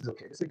 "Yeah, this is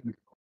okay. This is okay."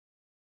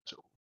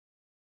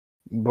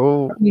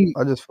 Bro,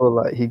 I just feel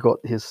like he got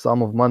his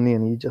sum of money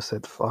and he just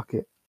said, "Fuck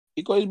it."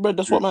 He got his bread.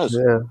 That's what matters.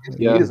 Yeah.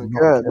 He doesn't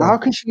care. How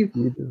can she?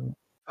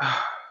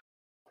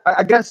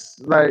 I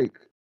guess like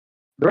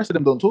the rest of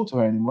them don't talk to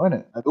her anymore,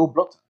 innit? Like, they all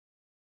blocked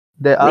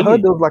her. I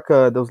heard there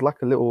was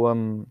like a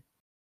little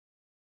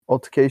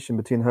altercation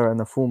between her and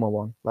the former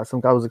one. Like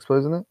some guy was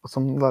exposing it or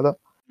something like that.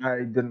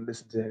 I didn't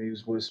listen to him. He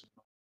was voice.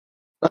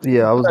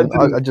 Yeah,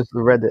 I just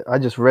read it. I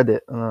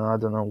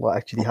don't know what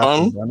actually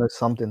happened. I know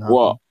something happened.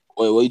 What?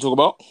 Wait, what are you talking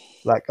about?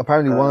 Like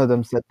apparently one of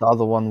them said the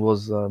other one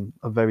was a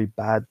very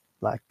bad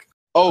like.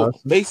 Oh,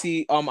 person.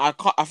 Basically, I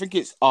think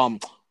it's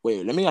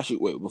Wait, let me actually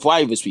wait before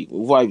I even speak.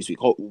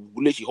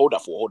 Literally hold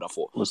that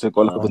thought. Let's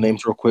go look up the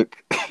names real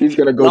quick. He's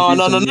gonna go. No,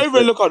 do some not even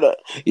research. look at that.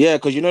 Yeah,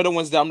 because you know the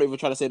ones that I'm not even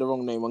trying to say the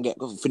wrong name and get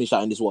finish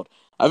that in this word.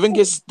 I think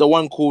it's the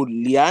one called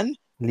Leanne.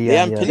 Leanne, Leanne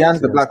yeah. Pennant?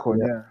 Jan's the Yes, black one,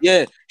 yeah. yeah.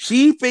 Yeah,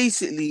 she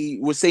basically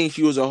was saying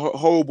she was a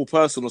horrible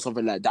person or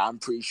something like that. I'm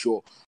pretty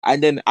sure.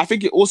 And then I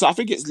think it's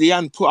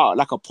Leanne put out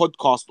like a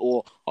podcast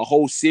or a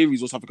whole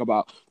series or something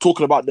about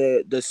talking about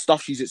the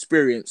stuff she's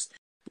experienced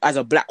as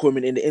a black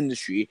woman in the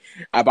industry,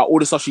 about all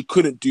the stuff she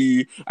couldn't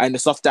do and the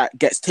stuff that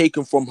gets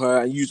taken from her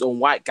and used on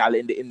white gal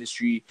in the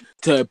industry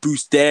to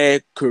boost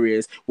their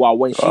careers. While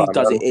when she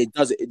does it,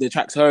 it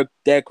detracts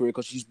their career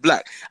because she's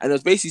black. And it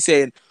was basically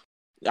saying,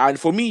 and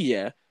for me,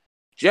 yeah.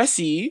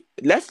 Jesse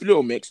left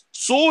Little Mix,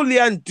 saw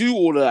Leanne do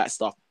all of that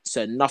stuff,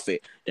 said nothing.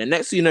 The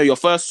next thing you know, your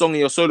first song in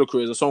your solo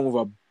career is a song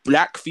with a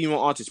black female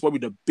artist, probably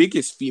the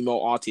biggest female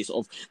artist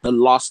of the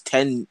last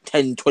 10,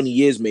 20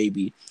 years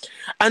maybe.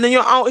 And then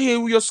you're out here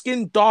with your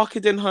skin darker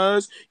than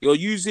hers. You're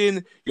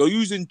using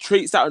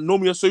traits that are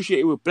normally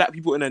associated with black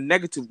people in a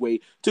negative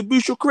way to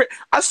boost your career.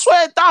 I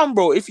swear down,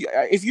 bro. If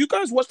you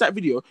guys watch that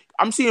video,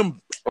 I'm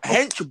seeing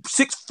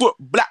 6-foot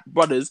black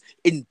brothers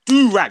in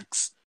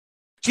do-rags.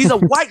 She's a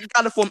white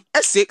gal from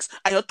Essex,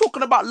 and you're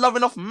talking about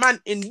loving off man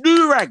in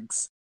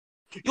do-rags.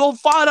 Your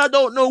father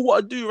don't know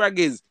what a do-rag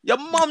is. Your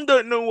mum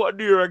don't know what a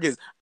do-rag is.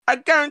 I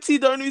guarantee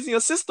the only reason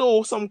your sister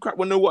or some crap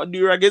will know what a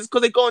do-rag is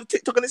because they go on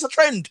TikTok and it's a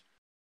trend.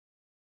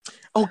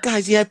 Oh,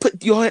 guys, yeah,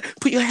 put your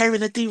hair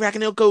in a do-rag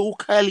and it'll go all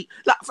curly.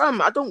 Like,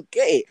 fam, I don't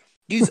get it.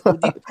 These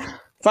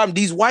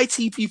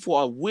YT people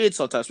are weird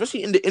sometimes,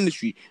 especially in the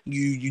industry.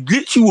 You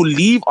literally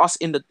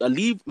will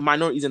leave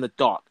minorities in the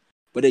dark,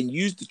 but then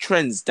use the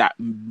trends that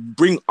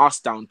bring us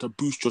down to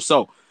boost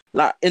yourself.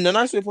 Like, in the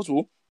nicest way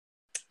possible,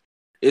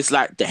 it's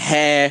like the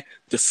hair,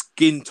 the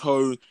skin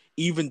tone,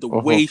 even the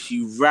way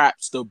she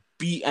raps, the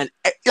beat, and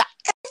like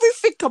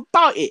everything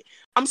about it.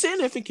 I'm sitting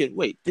there thinking,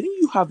 wait, didn't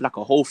you have like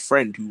a whole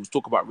friend who was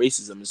talking about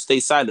racism and stay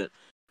silent?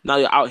 Now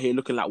you're out here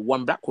looking like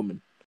one black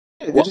woman.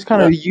 Yeah, they just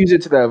kind of use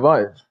it to their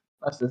advantage.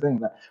 That's the thing.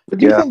 But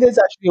do you Yeah. think there's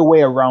actually a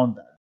way around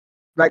that?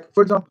 Like,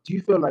 for example, do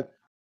you feel like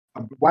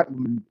a white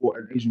woman or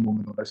an Asian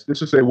woman, or let's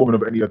just say a woman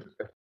of any other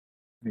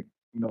ethnic,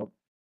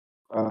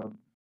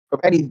 of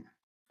any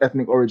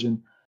ethnic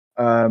origin,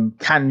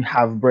 can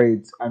have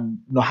braids and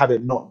not have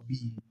it not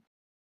be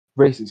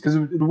racist? Because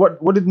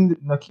what did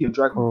Nakia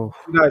Dragon Oh.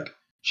 like?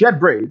 She had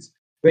braids,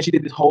 then she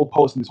did this whole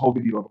post and this whole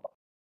video about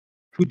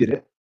who did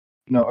it.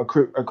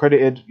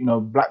 Accredited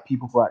black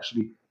people for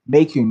actually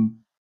making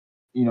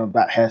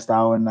that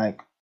hairstyle and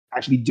like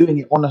actually doing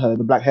it on her,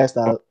 the black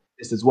hairstyle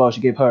as well. She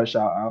gave her a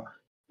shout out,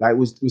 like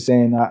was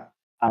saying that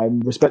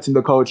I'm respecting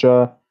the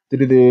culture,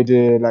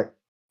 like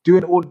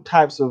doing all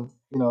types of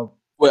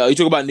Wait, are you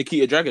talking about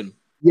Nikita Dragon?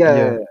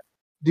 yeah.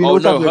 Doing all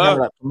types of kind of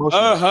like promotion.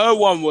 Her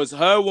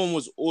one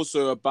was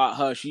also about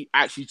her. She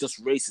actually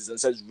just racist and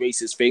says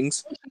racist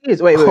things. Wait,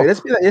 let's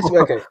be like this.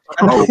 Okay.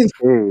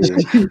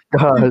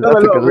 God,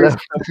 I took a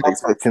left.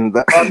 Expecting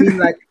that. I mean,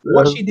 like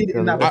what she did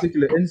in that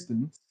particular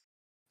instance. Yeah.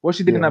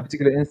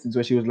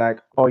 Where she was like,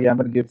 "Oh yeah, I'm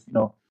gonna give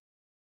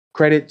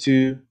credit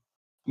to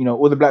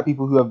all the black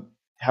people who have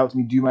helped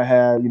me do my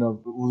hair.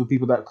 All the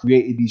people that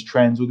created these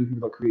trends, all the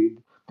people that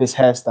created this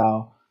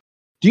hairstyle."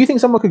 Do you think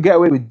someone could get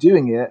away with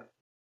doing it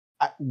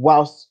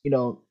whilst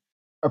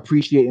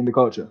appreciating the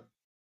culture?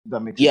 Does that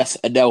make sense? Yes,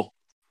 Adele.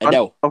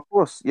 Of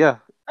course, yeah.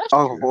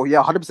 Oh, well,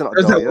 yeah, 100%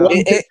 There's Adele, that yeah.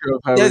 one picture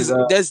of her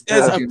with,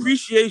 There's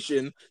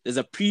appreciation. There's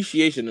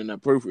appreciation and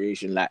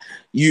appropriation. Like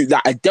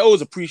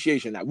Adele's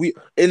appreciation. Like we,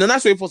 in the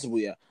nicest way possible.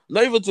 Yeah,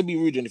 not even to be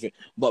rude or anything,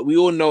 but we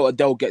all know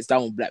Adele gets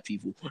down with black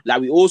people.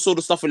 Like we all saw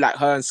the stuff with like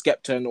her and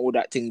Skepta and all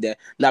that thing there.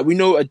 Like we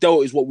know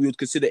Adele is what we would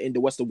consider in the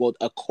Western world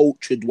a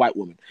cultured white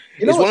woman.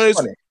 You know It's one of what's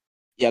those. funny?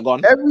 Yeah, go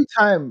on. Every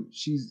time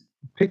she's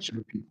pictured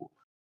with people,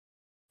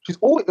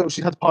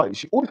 she has parties.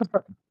 She always has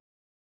preference.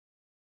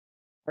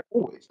 Like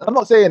always. I'm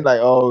not saying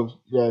like, oh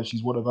yeah,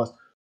 she's one of us.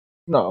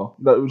 No,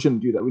 we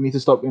shouldn't do that. We need to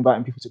stop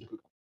inviting people to the cookout.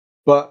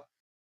 But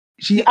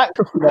she acts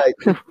like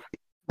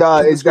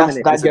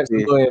that gets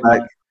annoying,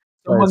 like,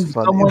 man.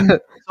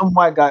 Some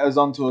white guy is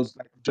onto us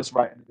like just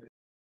right, and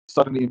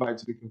suddenly invited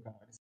to the cookout.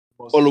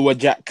 Oliver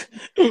Jack,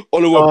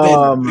 Oliver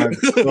Ben, my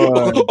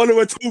God.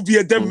 Oliver Toby,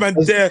 and them man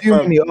There's there, too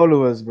fam. many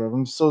Olivers, bro.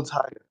 I'm so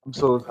tired.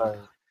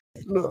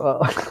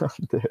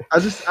 I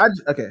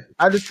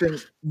just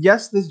think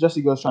yes, this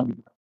Jessie girl's trying to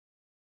be,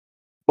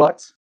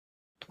 but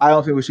I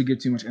don't think we should give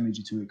too much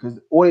energy to it because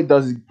all it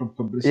does is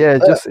publicity. Yeah,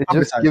 it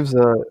just gives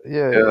her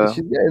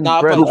she's getting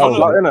bread but out of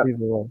Jonah- it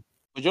either way.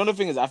 But the other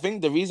thing is, I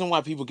think the reason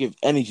why people give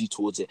energy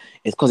towards it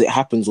is because it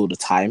happens all the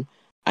time.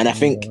 And I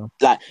think,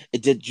 like,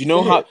 did you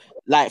know how,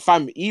 like,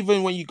 fam,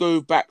 even when you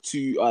go back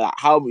to like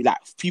how like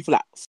people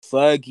like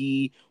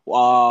Fergie,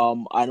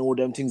 and all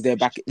them things they're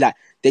back, like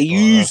they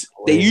use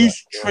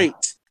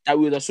traits that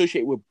we would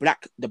associate with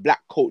the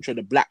black culture,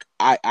 the black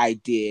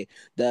idea,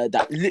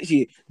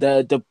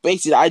 the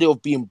basic idea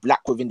of being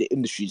black within the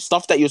industry,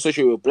 stuff that you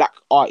associate with black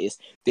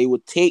artists, they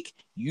would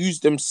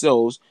use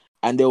themselves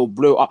and they'll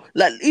blow up.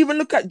 Like, even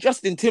look at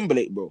Justin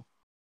Timberlake, bro.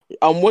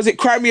 Was it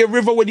Cry Me a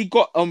River when he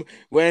got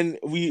when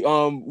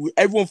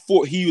everyone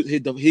thought he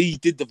did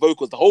the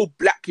vocals. The whole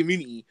black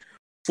community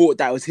thought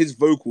that was his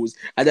vocals,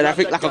 and then I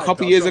think like a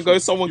couple years ago,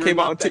 someone came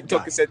out on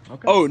TikTok and said,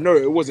 "Oh no,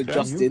 it wasn't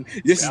Justin.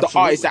 This is the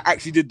artist that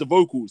actually did the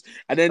vocals."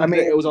 And then I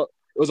mean, it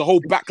was a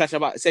whole backlash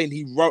about saying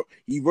he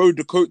rode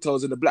the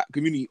coattails in the black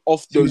community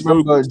off do you those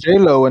remember vocals.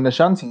 J-Lo and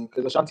Ashanti?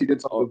 Because Ashanti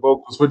did some of the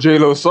vocals for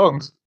J-Lo's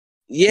songs.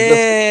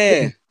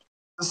 Yeah,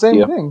 The same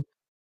Yeah. thing.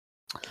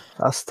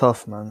 That's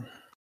tough, man.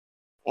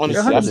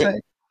 honestly, I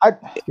think I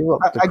Give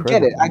up the I get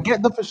credit, it. I man.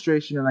 get the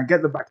frustration and I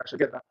get the backlash. I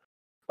get that.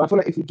 But I feel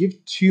like if you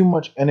give too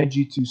much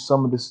energy to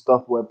some of the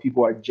stuff where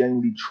people are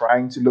genuinely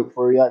trying to look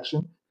for a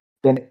reaction,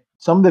 then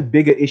some of the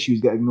bigger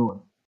issues get ignored.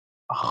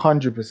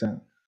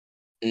 100%.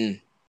 Mm.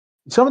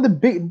 Some of the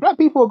big black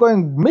people are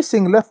going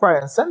missing left,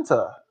 right, and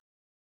center,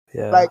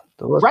 Yeah. like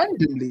the worst-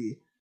 randomly.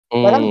 So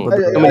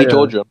Yeah. many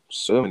children.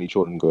 So many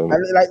children going.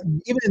 And like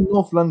even in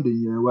North London,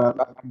 yeah, where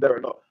I'm there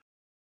a lot,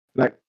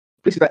 like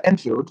places like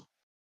Enfield,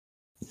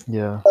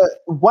 Yeah.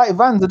 white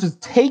vans are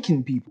just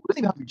taking people. They don't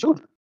even have to be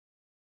children.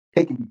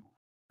 Taking people.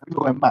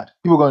 People going mad.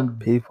 People going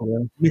People,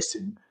 yeah.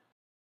 missing.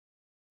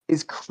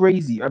 It's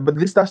crazy. But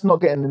that's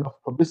not getting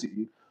enough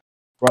publicity.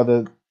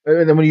 Rather,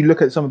 and then when you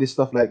look at some of this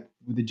stuff, like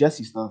with the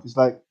Jesse stuff, it's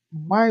like,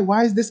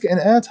 why is this getting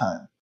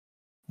airtime?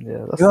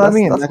 Yeah, that's, You know what I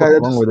mean? That's Like, what's I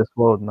wrong just- with this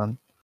world, man.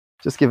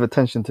 Just give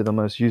attention to the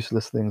most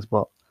useless things,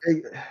 but I,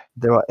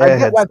 there are I get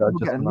airheads why that are people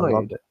just get gonna love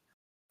annoyed. it.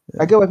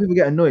 I get why people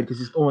get annoyed because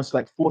it's almost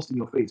like forced in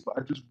your face. But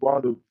I just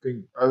rather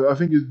think I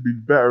think it'd be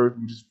better if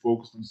we just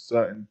focused on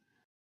certain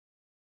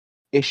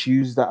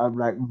issues that are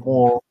like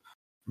more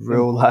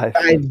Real life.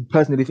 I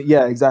personally think,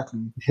 yeah,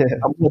 exactly. Yeah.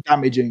 Are more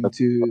damaging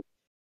to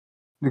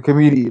the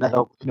community, like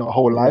a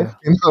whole life.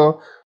 Yeah.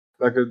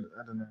 Like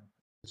I don't know.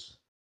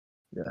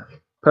 Yeah,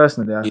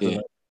 personally, I feel Yeah.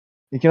 like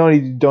you can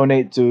only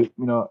donate to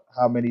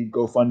how many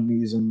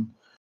GoFundmes and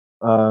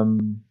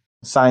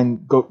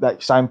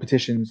sign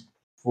petitions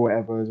for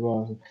whatever as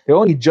well. They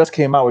only just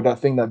came out with that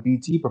thing that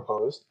BT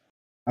proposed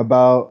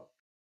about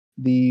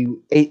the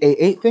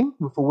 888 thing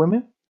for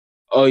women.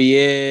 Oh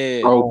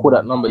yeah. Oh, call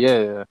that number.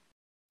 Yeah.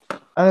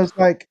 And it's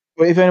like,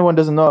 well, if anyone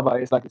doesn't know about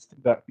it, it's like it's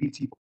that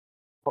BT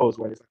proposed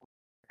where it's like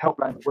a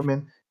helpline for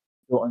women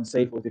feel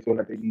unsafe or they feel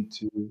like they need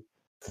to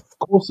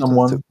call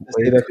someone took and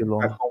way say they're too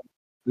back long. home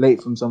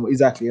late from somewhere.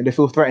 Exactly. And they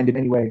feel threatened in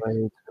any way.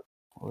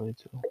 Way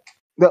too.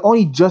 They're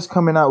only just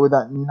coming out with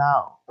that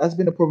now. That's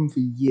been a problem for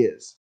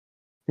years.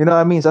 You know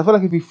what I mean? So I feel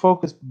like if we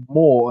focus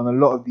more on a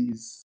lot of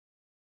these,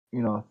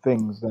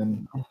 things,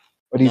 then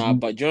or these Nah,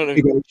 but do you know,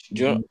 bigger do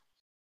you know,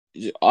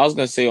 issues, I was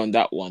gonna say on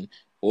that one.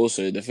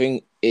 Also, the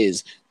thing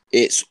is,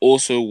 it's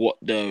also what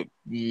the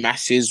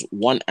masses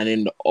want, and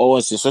in the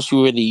OS,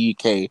 especially within the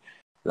UK.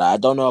 Like I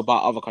don't know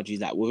about other countries.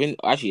 Like within,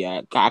 actually,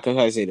 I can kind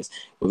of say this.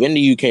 Within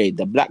the UK,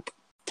 the black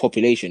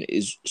population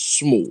is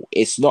small.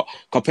 It's not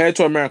compared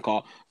to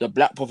America. The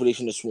black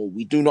population is small.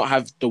 We do not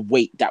have the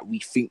weight that we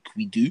think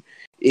we do.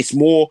 It's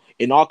more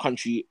in our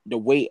country. The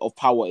weight of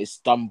power is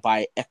done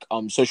by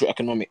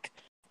socio-economic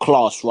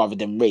class rather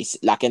than race.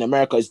 Like in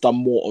America, it's done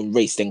more on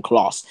race than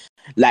class.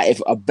 Like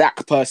if a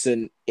black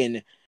person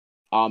in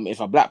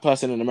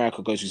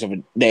America goes through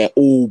something, they're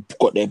all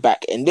got their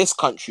back. In this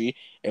country,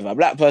 if a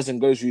black person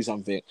goes through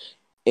something,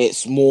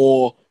 it's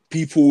more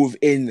people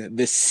within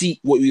the seat,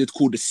 what we would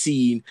call the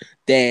scene,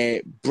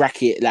 their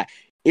bracket. Like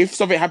if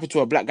something happened to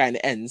a black guy in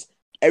the ends,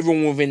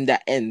 everyone within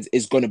that ends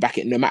is gonna back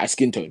it, no matter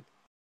skin tone.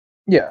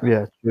 yeah.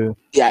 Yeah, true.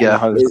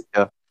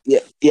 Yeah.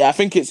 I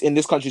think it's in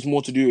this country. It's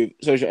more to do with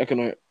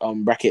socio-economic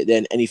bracket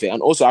than anything,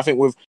 and also I think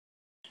with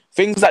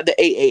things like the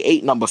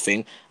 888 number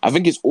thing, I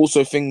think it's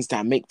also things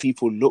that make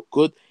people look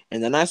good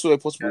in the nicest way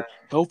possible.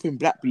 Helping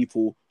black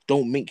people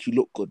don't make you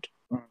look good.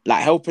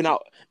 Like helping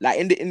out, like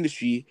in the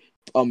industry,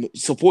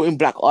 supporting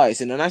black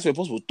artists in the nicest way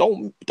possible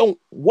don't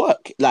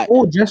work. Like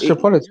Or gesture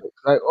politics.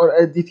 Like,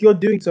 or if you're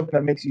doing something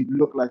that makes you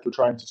look like you're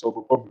trying to solve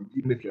a problem,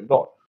 even if you're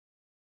not,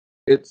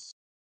 it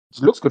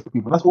looks good for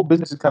people. That's all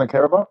businesses kind of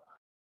care about.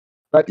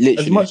 Like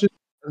Literally.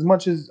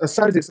 as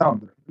sad as it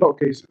sounds, in a lot of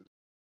cases.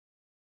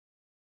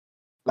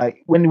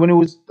 Like when it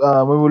was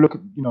when we were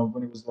looking,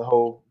 when it was the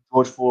whole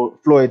George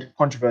Floyd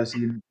controversy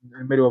in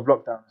the middle of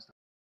lockdown and stuff.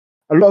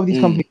 A lot of these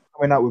companies are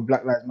coming out with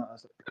Black Lives Matter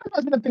stuff.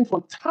 That's been a thing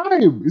for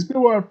time. It's been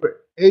around for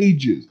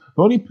ages.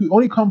 The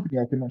only company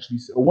I can actually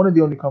say, or one of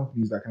the only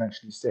companies that I can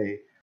actually say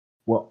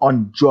were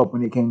on job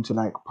when it came to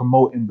like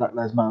promoting Black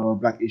Lives Matter or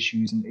black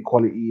issues and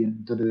equality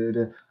and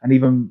and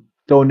even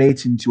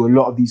donating to a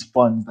lot of these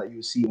funds that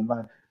you see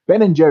online.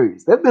 Ben and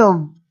Jerry's, they've been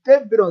on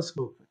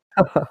smoke.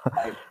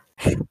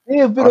 They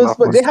have been on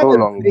smoke. They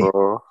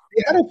bro.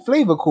 had a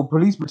flavor called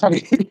police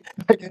brutality.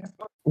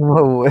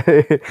 No way.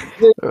 They've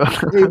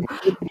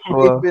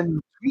been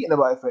tweeting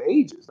about it for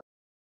ages,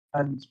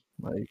 and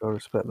Like, you gotta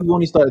respect we that.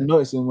 only started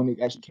noticing when it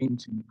actually came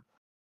to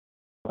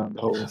the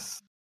whole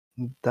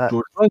That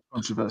George Floyd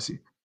controversy.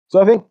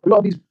 So I think a lot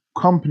of these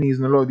companies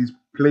and a lot of these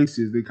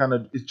places,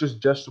 it's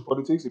just gesture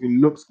politics. If it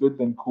looks good,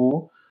 then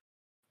cool.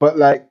 But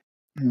like,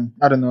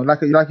 I don't know.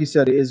 Like you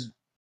said, it is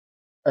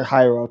a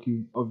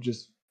hierarchy of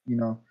just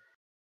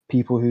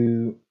people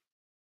who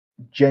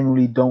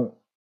generally don't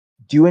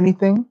do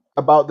anything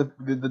about the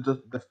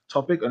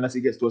topic unless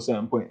it gets to a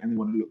certain point and they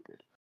want to look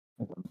good.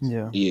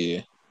 Yeah.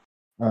 Yeah.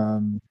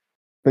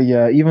 But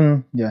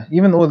even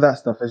all that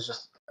stuff is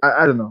just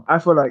I don't know. I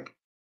feel like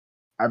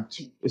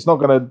it's not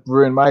gonna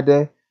ruin my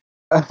day.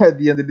 At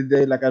the end of the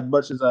day, like as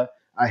much as I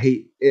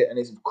hate it and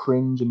it's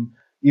cringe, and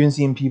even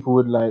seeing people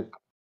with like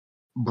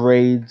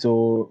braids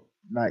or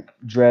like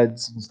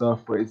dreads and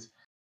stuff, but it's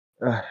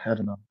I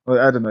don't know.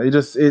 It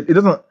just it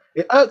doesn't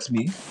it irks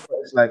me, but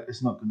it's like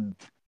it's not gonna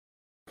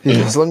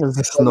Yeah, as long as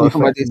it's stop not me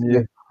from my affecting day.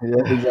 you.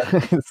 Yeah.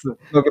 Exactly. It's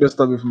Not gonna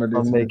stop me from my day.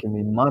 not to day. making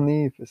me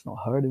money, if it's not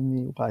hurting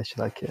me, why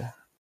should I care?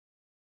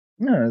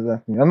 Yeah,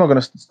 exactly. I'm not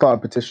gonna start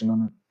a petition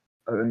on it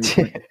at any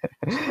point.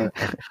 It's like,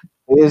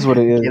 it is what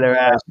it is. Get her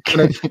out.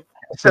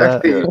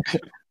 Exactly.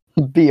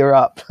 Beat her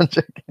up.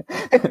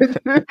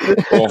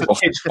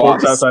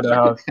 Pitchforks outside the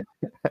house.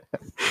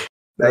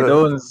 Like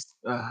no one's.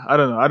 I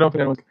don't know. I don't think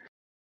anyone.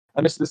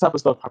 And this type of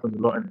stuff happens a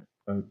lot. In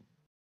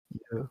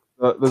it.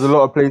 There's a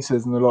lot of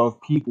places and a lot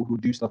of people who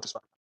do stuff.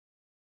 Like,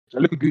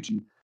 look at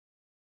Gucci.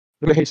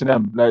 Look at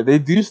H&M. Like they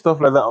do stuff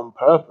like that on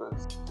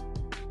purpose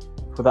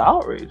for the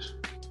outrage.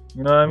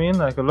 You know what I mean?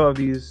 Like a lot of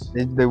these.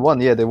 They want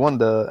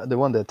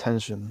the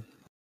attention.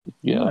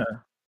 Yeah.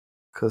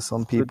 Because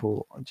some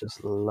people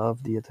just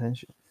love the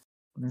attention.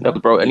 Yeah,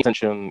 bro, any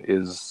attention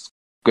is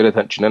good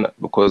attention, innit?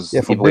 Because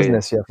Yeah, for either way,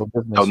 business.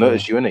 they'll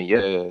notice you, innit?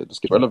 Yeah,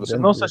 just keep relevant.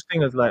 There's no such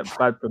thing as like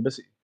bad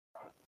publicity.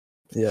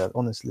 Yeah,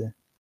 honestly.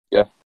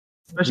 Yeah.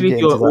 Especially if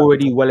you're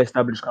already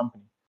well-established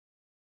company.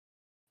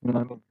 You know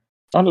what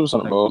I mean?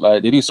 100%, bro.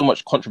 Like they do so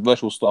much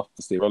controversial stuff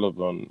to stay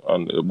relevant,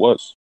 and it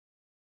works.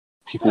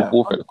 People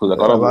fall for it because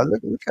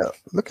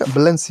look at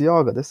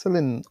Balenciaga. They're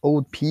selling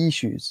old PE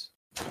shoes.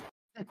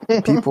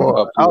 People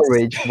are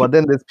outraged, but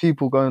then there's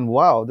people going,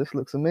 "Wow, this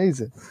looks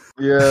amazing."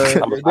 Yeah,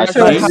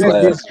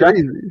 it's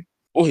crazy.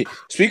 Wait,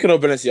 speaking of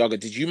Balenciaga,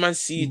 did you man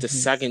see the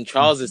sagging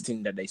trousers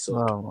thing that they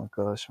saw? Oh my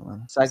gosh,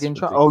 man! Sagging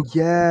trousers. Oh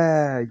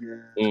yeah.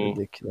 It's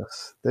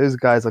ridiculous. Those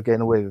guys are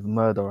getting away with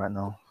murder right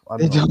now.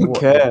 They don't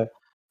care.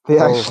 They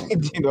actually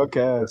do not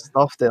care. The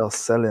stuff they are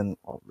selling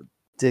are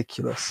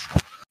ridiculous.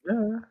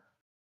 Yeah,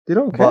 they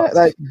don't care.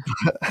 Like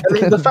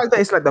the fact that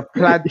it's like the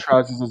plaid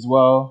trousers as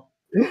well.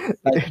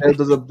 Like there's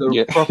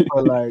the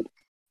proper like.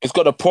 It's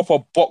got a proper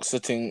boxer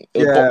thing.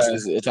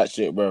 Boxes attached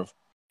to it, bro.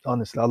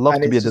 Honestly, I'd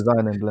love to be a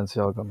designer in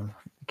Balenciaga, man. You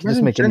can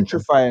just make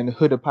gentrifying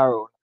hood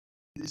apparel.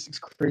 This is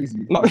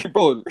crazy. No,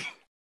 bro.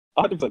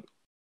 100%.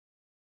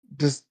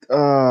 Just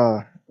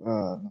At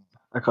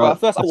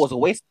first, I was a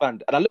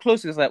waistband, and I looked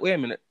closer. It's like, wait a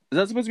minute, is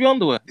that supposed to be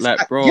underwear?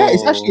 Like, bro, yeah,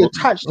 it's actually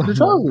attached to the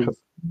trousers.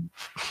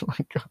 Oh my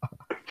god!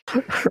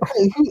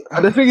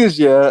 And the thing is,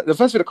 the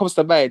first thing that comes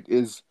to mind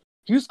is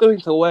who's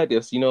going to wear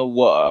this? You know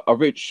what? A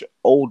rich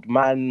old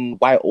man,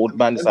 white old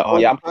man is like, oh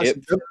yeah, I'm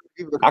hip.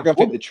 I can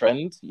fit the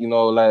trend. You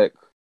know, like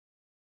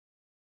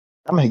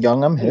I'm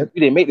young, I'm hip. Who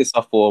they make this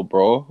stuff for,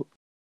 bro?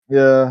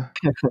 Yeah,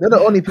 they're the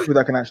only people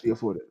that can actually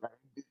afford it. Right?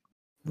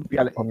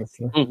 Reality.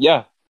 Honestly.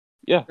 Yeah.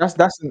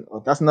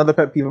 That's another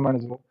pet peeve of mine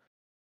as well.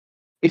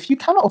 If you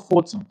cannot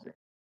afford something,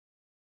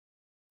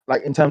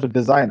 like in terms of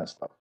designer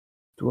stuff,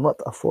 do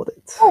not afford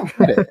it. Don't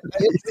get it.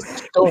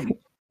 Just don't.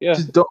 Yeah.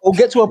 Just don't. Or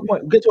get to a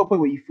point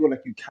where you feel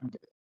like you can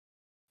get it.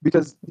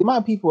 Because the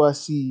amount of people I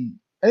see,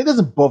 and it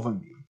doesn't bother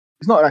me.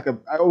 It's not like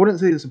I wouldn't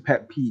say it's a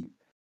pet peeve.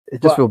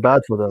 It just feel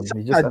bad for them.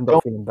 You just end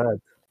up feeling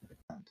bad.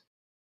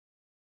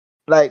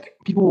 Like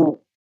people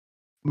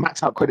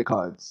max out credit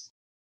cards,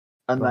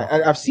 and like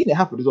I've seen it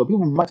happen as well.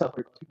 People max out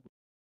credit cards, people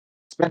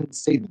spend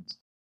savings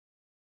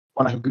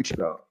on like a Gucci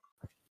belt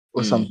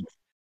or something,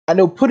 and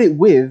they'll put it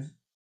with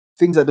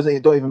things that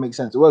don't even make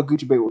sense. Or a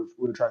Gucci belt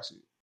with a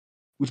tracksuit,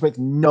 which makes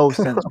no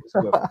sense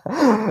whatsoever.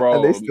 Bro,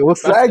 and they still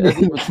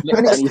sagging.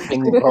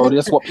 Anything, bro. They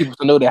just want people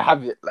to know they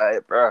have it,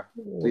 like, bro.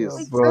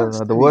 Please, bro.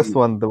 No, the worst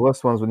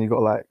ones when you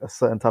got like a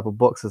certain type of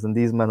boxes, and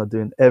these men are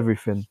doing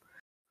everything.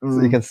 So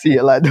you can see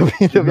it, like they'll be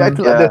acting like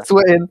they're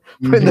sweating,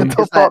 putting the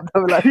top up.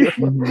 They'll be like,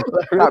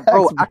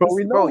 bro,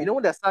 you know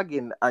when they're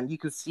sagging and you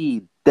can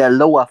see their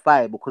lower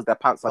thigh because their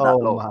pants are that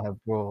low. My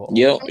bro.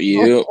 Yep.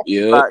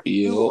 Who are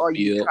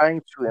you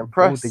trying to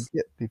impress?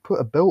 They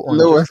put a belt on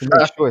just to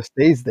make sure it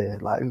stays there.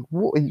 Like,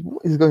 what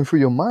is going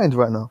through your mind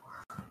right now?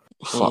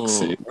 Fuck's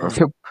sake, bro.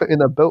 You're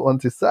putting a belt on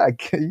to sag.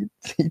 You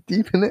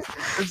deep in it?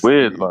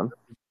 Weird, man.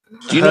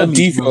 Do you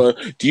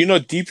know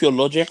deep your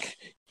logic?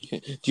 Do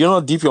you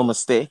know deep your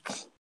mistake?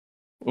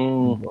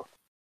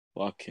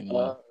 Fucking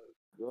hell.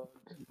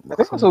 I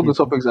think that's all the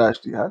topics I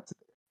actually had.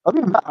 Other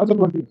than that, I don't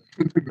want to.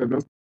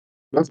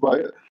 That's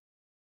about it.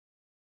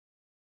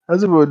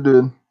 How's everyone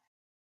doing?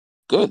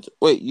 Good.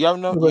 Wait, you have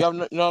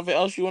nothing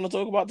else you want to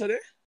talk about today?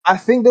 I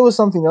think there was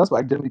something else, but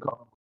I definitely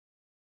can't.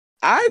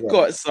 I've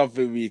got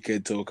something we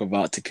can talk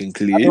about to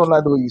conclude. I don't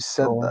like the way you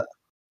said that.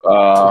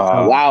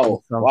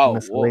 Wow.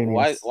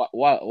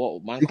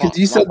 Man, because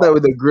you said that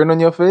with a grin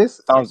on your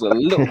face. Sounds a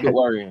little bit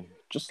worrying.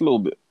 Just a little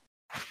bit.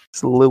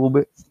 Just a little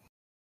bit.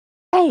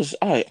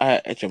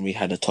 I actually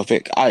had a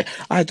topic. I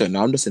don't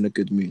know. I'm just in a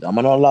good mood. I'm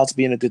not allowed to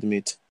be in a good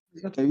mood.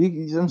 Okay,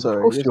 I'm Of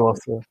sorry. course Yes, you are,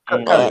 sir. Mm.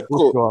 Carry, Alright, of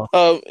course you cool.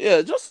 are.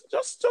 Yeah,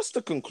 just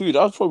to conclude,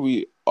 I'd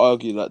probably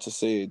argue like to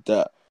say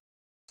that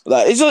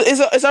like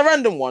it's a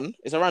random one.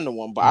 It's a random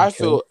one, but I Okay.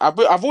 feel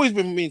I've always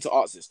been meaning to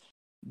ask this.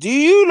 Do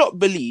you not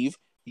believe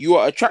you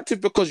are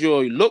attractive because of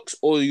your looks,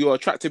 or you're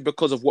attractive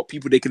because of what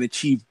people they can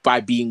achieve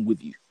by being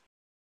with you?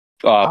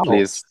 Oh, Ouch.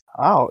 please.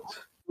 Ouch.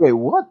 Wait,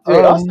 what?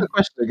 Wait, ask the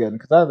question again,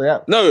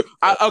 because No,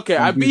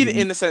 I mean confusing.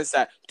 in the sense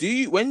that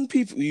when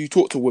people you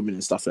talk to women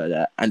and stuff like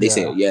that, and they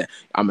say, "Yeah,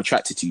 I'm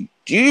attracted to you."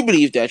 Do you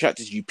believe they're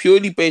attracted to you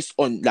purely based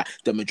on like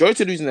the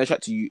majority of the reason they're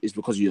attracted to you is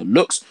because of your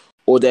looks,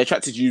 or they're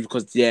attracted to you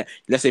because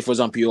let's say for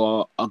example,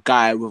 you're a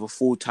guy with a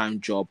full-time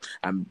job,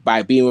 and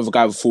by being with a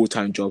guy with a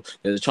full-time job,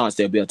 there's a chance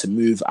they'll be able to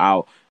move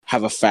out,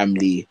 have a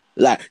family.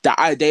 Like that,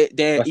 they're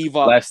That's either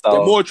they're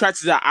lifestyle. more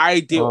attracted to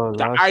Oh,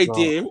 the lifestyle.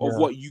 idea of Yeah.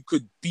 what you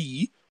could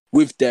be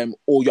with them,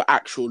 or your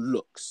actual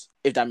looks,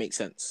 if that makes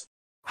sense.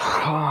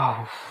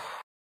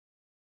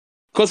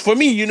 Because for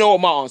me, you know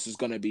what my answer is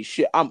gonna be.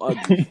 Shit, I'm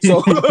ugly.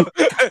 So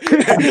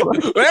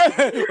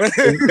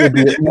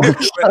Idiot.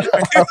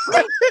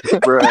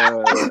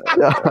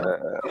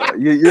 Bruh.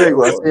 You ain't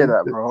gonna say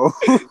that, bro.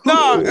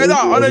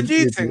 no, on a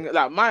G Idiot. thing,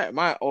 like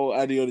my whole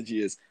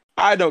ideology is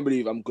I don't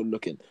believe I'm good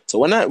looking. So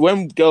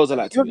when girls are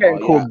like to You're me, getting oh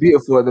yeah, called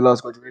beautiful at the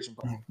last graduation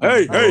party.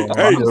 hey, Oh,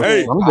 I'm just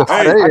hey,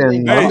 saying. I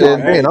didn't I'm know, just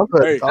man. saying.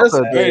 I've Just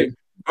heard hey,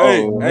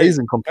 Oh,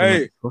 amazing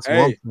compliments. That's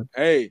one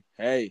thing.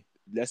 hey,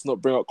 let's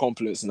not bring up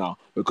compliments now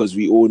because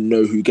we all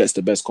know who gets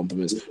the best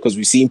compliments because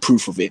we've seen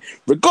proof of it.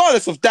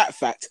 Regardless of that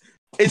fact,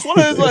 it's one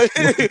of those like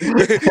Take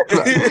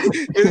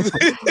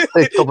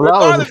a couple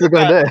hours regardless if you're of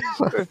going that.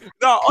 there.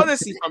 No,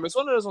 honestly, fam, it's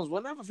one of those ones.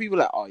 Whenever people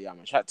are like, oh yeah, I'm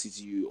attracted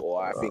to you,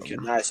 or I think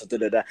you're nice, or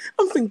da.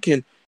 I'm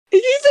thinking, do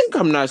you think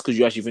I'm nice because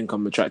you actually think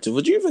I'm attractive,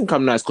 or do you think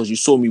I'm nice because you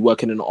saw me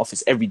working in the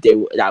office every day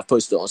that I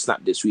posted on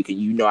Snap this week, and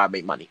you know I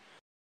make money?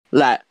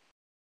 Like,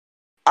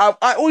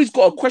 I always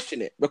got to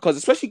question it because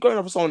especially growing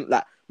up with someone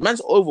like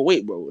man's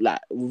overweight, bro. Like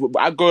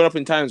I growing up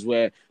in times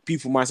where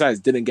people my size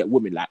didn't get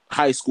women, like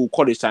high school,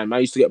 college time. I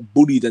used to get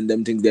bullied and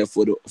them things there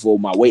for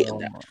my weight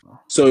and that.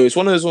 So it's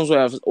one of those ones where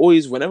I've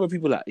always, whenever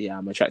people are like, yeah,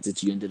 I'm attracted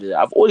to you and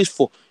da. I've always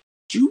thought,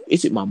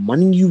 is it my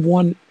money you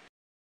want?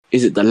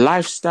 Is it the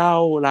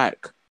lifestyle?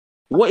 Like,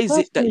 what is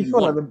it that personally you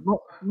feel like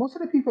want? most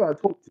of the people I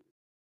talk to,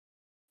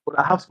 or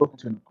I have spoken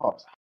to in the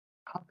past,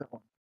 have that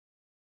one.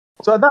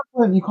 So at that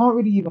point, you can't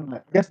really even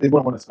like. I guess they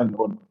wouldn't want to spend it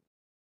on.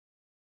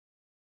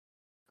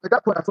 At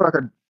that point, I feel like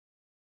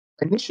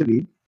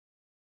initially,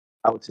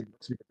 I would say,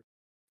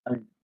 I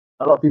mean,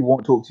 a lot of people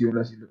won't talk to you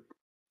unless you look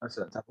a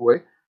certain type of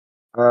way.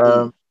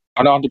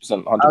 I know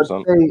 100%, I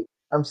 100%.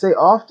 would say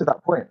after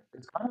that point,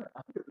 it's kind of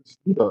I think it's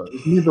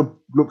neither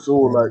looks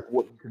or like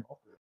what you can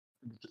offer.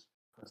 It's just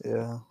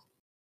Yeah.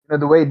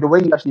 the way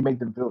you actually make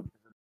them feel.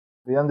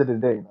 At the end of the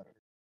day, like,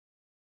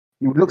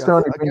 you looks can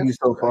only bring you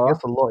so I far.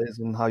 guess a lot is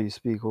in how you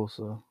speak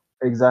also.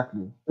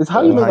 Exactly, it's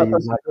how you And make how that you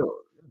person feel.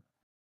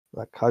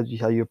 like how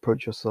you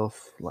approach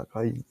yourself, like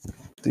how you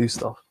do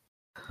stuff.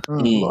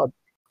 Mm. Because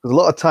a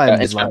lot of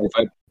times, It's like,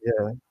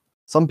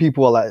 some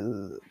people are like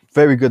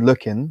very good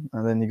looking,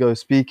 and then you go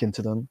speaking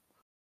to them,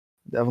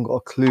 they haven't got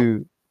a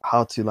clue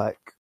how to like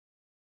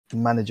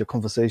manage a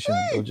conversation.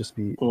 They'll just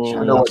be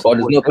chatting know Or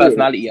there's what no they is.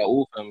 personality at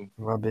all.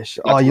 rubbish.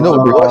 Like, Oh, you know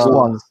what the worst uh,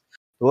 ones?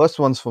 The worst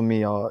ones for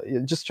me are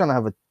you're just trying to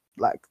have a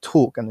like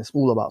talk, and it's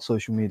all about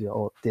social media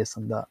or this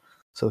and that.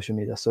 Social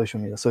media.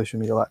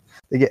 Like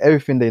they get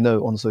everything they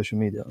know on social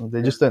media.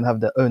 They just don't have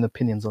their own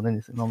opinions on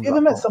anything. I'm You ever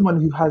like, met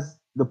someone who has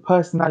the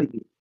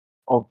personality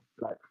of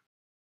like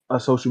a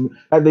social media?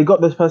 Like they got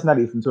this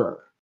personality from Twitter.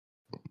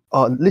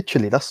 oh,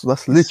 literally, that's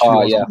literally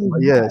what's yeah. happening.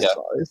 Yeah, Yeah.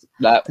 it's,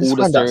 Like I just all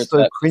the find that so stereotypes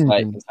just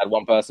like cringy. inside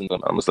one person.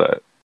 I'm just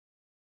like,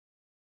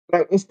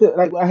 Like it's the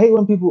like I hate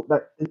when people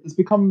like it's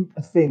become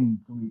a thing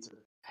for me to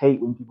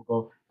hate when people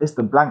go, it's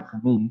the blank for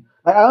me.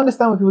 Like I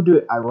understand when people do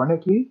it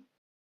ironically,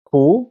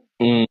 cool.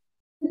 mm,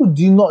 People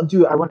do not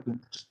do it ironically.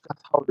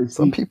 That's how they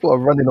Some see. people are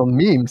running on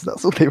memes.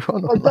 That's all they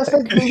run on. Like that's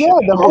Like, like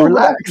the whole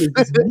relax.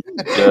 relax. Is me.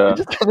 yeah. You're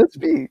just trying to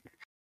speak.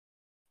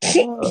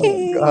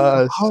 Oh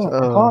gosh.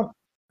 I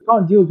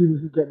can't deal with people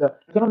who get that.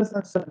 I can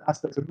understand certain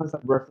aspects. I can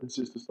understand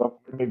references to stuff.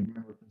 Maybe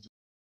references.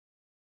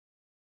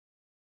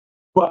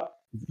 But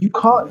you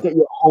can't get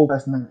your whole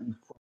personality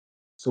from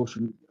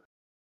social media.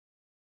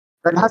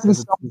 Like, there has to be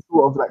some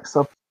sort of like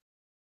sub.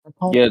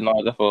 Yeah,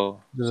 no,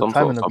 therefore There's a some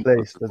time sort and a of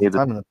place. There's a needed.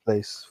 time and a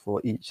place for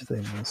each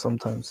thing, and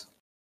sometimes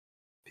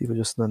people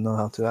just don't know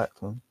how to act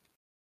on.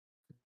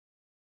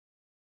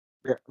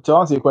 Yeah. To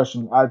answer your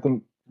question, I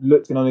think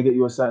looks can only get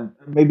you a certain,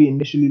 maybe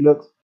initially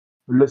looks,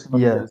 but looks can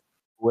only get Yeah. a certain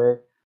way.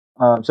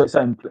 So it's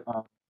certain,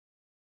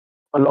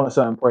 along a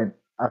certain point,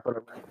 I feel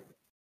like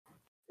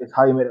it's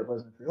how you make that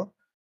person feel.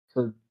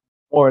 So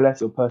more or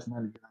less your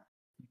personality. Like,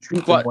 you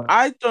treat them But well.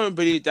 I don't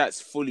believe that's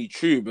fully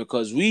true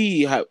because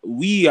we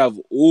have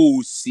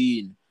all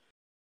seen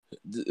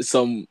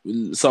some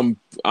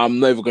I'm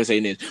never gonna say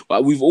names,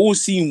 but we've all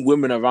seen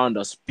women around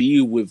us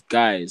be with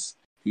guys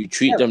who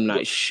treat Yeah, them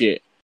like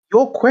shit.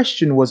 your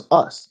question was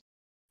us,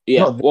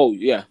 Yeah, not them. well,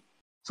 yeah.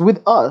 So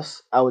with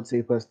us, I would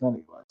say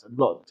personality wise,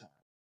 a lot of the time.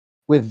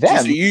 with them.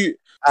 So I you,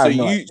 have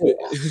no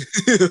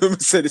idea.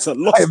 said it's a I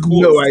lost have cause.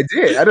 no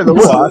idea. I don't know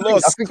It's what. a I think,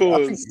 lost I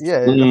think, cause.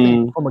 yeah, I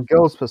think from a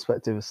girl's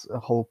perspective, it's a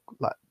whole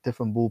like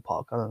different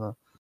ballpark. I don't know.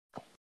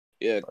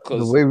 Yeah, The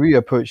because way we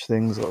approach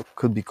things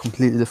could be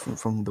completely different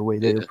from the way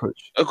they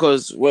approach.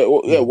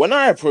 when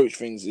I approach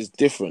things, it's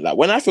different. Like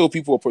when I feel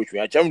people approach me,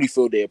 I generally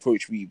feel they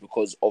approach me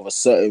because of a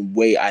certain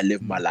way I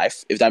live my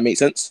life. If that makes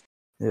sense.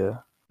 Yeah.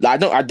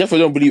 Like I definitely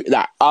don't believe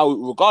that.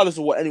 Regardless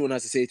of what anyone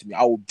has to say to me,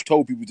 I will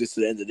tell people this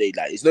to the end of the day.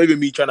 Like it's not even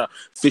me trying to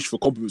fish for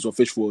compliments or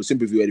fish for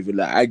sympathy or anything.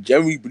 Like I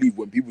generally believe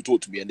when people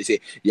talk to me and they say,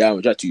 "Yeah, I'm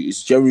attracted to you,"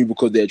 it's generally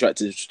because they're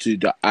attracted to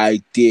the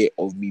idea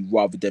of me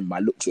rather than my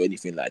looks or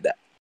anything like that.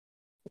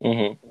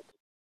 Mm-hmm.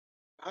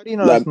 How do you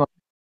know Like, that's not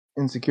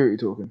insecurity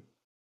talking?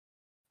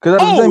 Because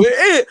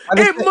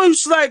it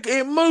most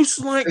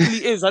likely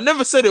is. I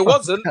never said it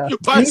wasn't,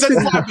 but I said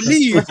it's what I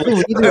believe. That's the thing,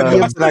 we need to be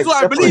able to That's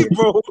what I believe, separate.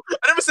 bro.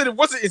 I never said it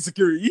wasn't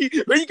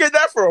insecurity. Where you get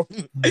that from?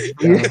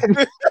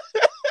 Yeah.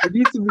 You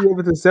need to be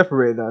able to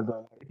separate that.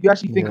 Though. If you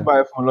actually think Yeah. about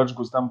it from a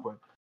logical standpoint,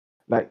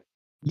 like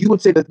you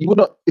would say that you would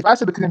not. If I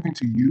said the same thing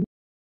to you,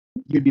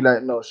 you'd be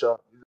like, "No, sure,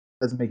 it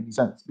doesn't make any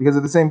sense." Because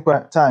at the same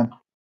time,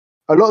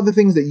 a lot of the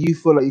things that you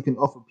feel like you can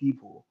offer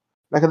people,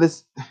 like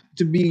this,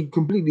 to be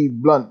completely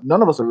blunt,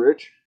 none of us are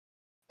rich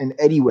in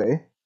any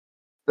way.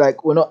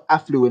 Like we're not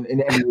affluent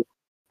in any way.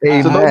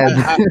 So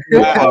Amen.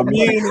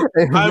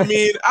 I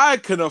mean, I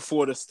can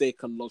afford a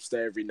steak and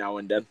lobster every now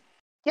and then.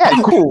 yeah,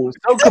 cool.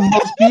 So can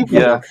most people.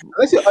 Yeah.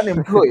 Unless you're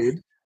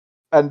unemployed,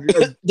 and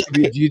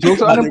do you talk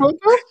to unemployed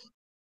people?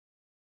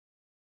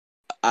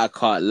 I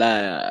can't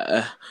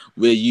lie.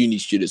 We're uni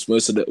students.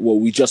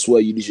 We just were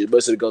uni students.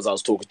 Most of the girls I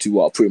was talking to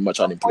are pretty much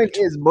The unemployed. point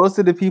is, most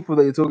of the people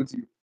that you're talking to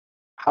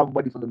have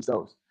money for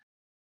themselves.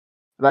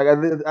 Like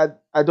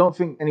I don't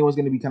think anyone's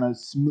going to be kind of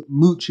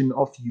mooching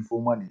off you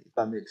for money. If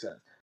that makes sense.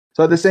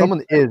 So at the If same,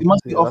 someone is, you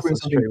must be yeah, offering that's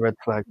a something. straight red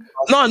flag.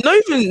 No, not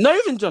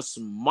even just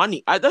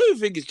money. I don't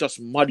even think it's just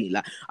money.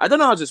 Like I don't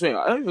know how to explain it.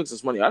 I don't think it's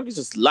just money. I think it's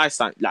just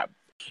lifestyle. Like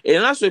in a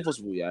nice way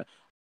possible. Yeah,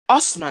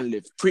 us man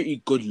live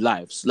pretty good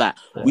lives. Like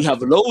we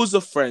have loads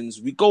of friends.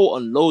 We go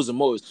on loads of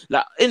motives.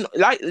 Like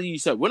you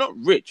said, we're not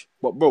rich,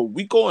 but bro,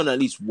 we go on at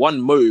least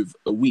one motive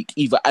a week,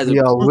 either as a We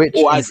are group rich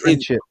in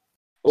friendship.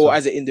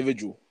 as an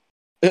individual.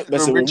 We're We're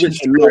rich in rich in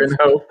spirit love. and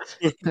health.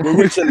 We're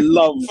rich in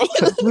love.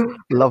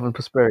 Love and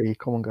prosperity.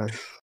 Come on, guys.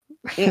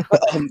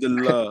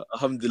 Alhamdulillah.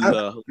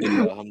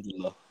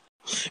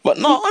 But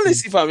no,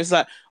 honestly, fam, it's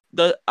like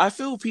I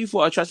feel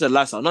people are attracted to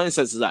lifestyle, not in the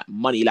sense of like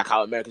money, like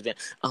how Americans be.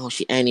 Oh,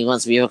 she only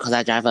wants me because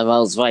I drive a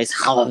Rolls Royce.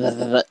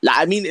 Like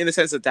I mean, in the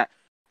sense of that.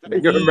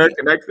 Your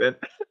American accent.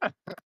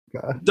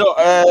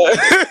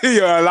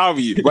 Allow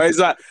me, but it's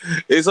like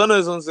it's one of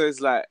those ones. It's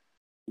like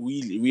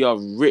we are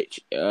rich.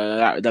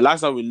 Like, the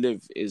lifestyle we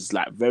live is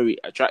like very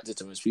attractive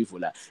to most people.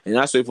 Like, and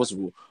that's way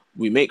possible.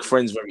 We make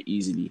friends very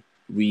easily.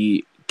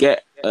 We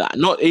get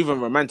not even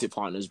romantic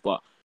partners,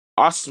 but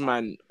us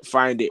man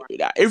find it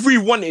that if we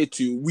wanted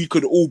to, we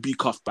could all be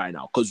cuffed by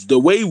now. Because the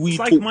way we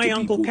talk to people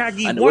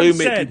and the way we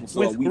make people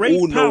feel, we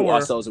all know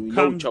ourselves and we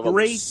know each other.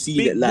 We've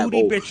seen it like,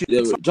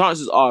 the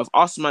chances are, if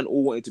us man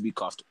all wanted to be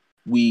cuffed,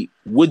 we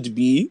would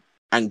be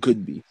and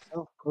could be.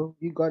 Oh, cool.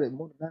 You got it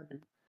more than that,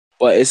 dude.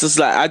 But it's just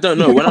like I don't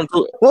know when I'm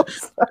talking. What?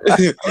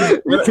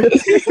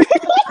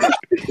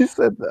 He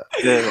said that.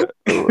 Yeah.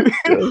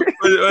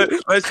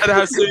 We're trying to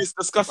have serious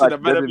discussion Like,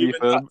 about deadly, it.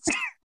 fam.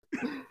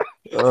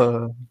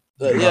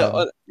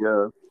 Yeah.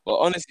 Yeah. But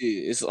honestly,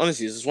 it's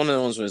just one of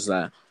the ones where it's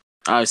like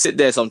I sit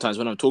there sometimes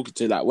when I'm talking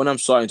to when I'm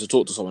starting to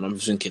talk to someone, I'm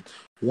thinking,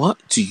 what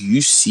do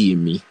you see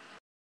in me?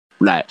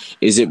 Like,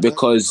 is it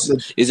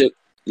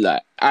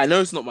like I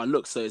know it's not my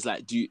look, so it's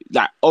like do you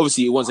like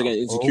obviously once again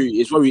insecurity,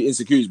 it's probably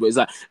insecurities, but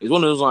it's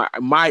one of those like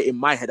in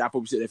my head I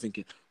probably sit there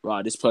thinking,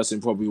 right, this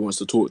person probably wants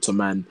to talk to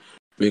man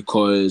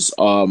because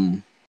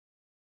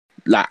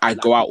like I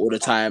go out all the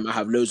time, I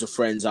have loads of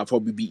friends, I'll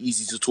probably be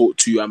easy to talk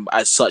to, and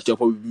as such they'll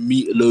probably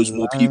meet loads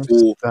more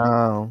people.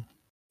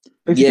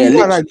 If you think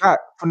about it like that,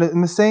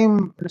 in the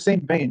same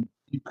vein,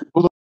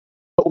 those are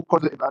all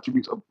positive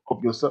attributes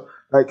of yourself.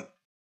 Like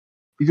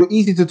if you're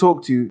easy to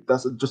talk to,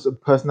 that's just a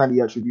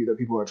personality attribute that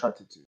people are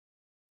attracted to.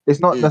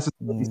 It's not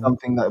necessarily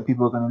something that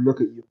people are going to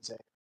look at you and say,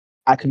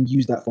 "I can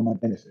use that for my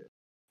benefit."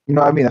 You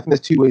know what I mean? I think there's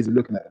two ways of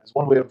looking at it. There's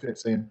one way of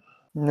saying,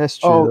 That's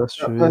true. "Oh, That's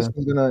that true.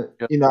 person's gonna,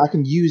 I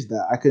can use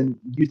that. I can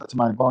use that to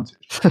my advantage."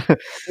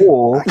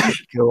 Or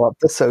go up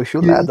the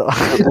social ladder.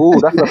 Oh,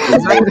 that's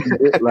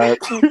a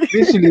like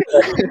literally,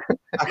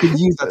 I can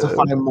use that to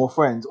find more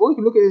friends. Or you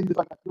can look at it in the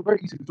fact that you're very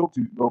easy to talk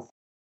to. You're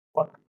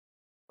fun.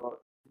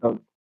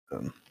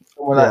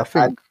 Someone I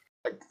think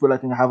I feel like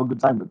I can have a good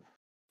time with.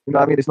 You know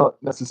what I mean? It's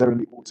not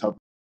necessarily always have.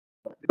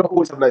 You don't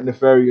always have like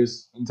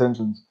nefarious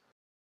intentions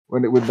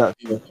with that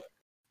stuff.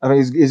 I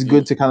think it's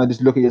good to kind of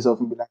just look at yourself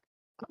and be like,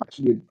 I'm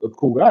actually a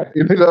cool guy.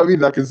 You know what I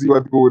mean? I can see why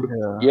people would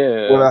want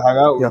to hang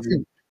out with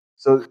me.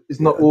 So it's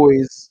not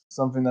always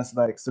something that's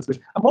like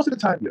suspicious. And most of the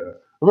time,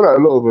 I feel like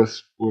a lot of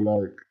us were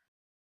like,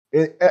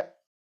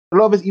 a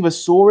lot of us either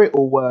saw it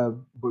or were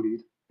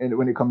bullied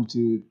when it comes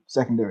to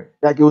secondary.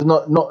 Like it was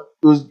not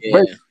it was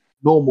very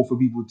normal for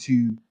people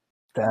to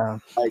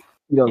Damn.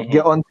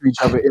 get onto each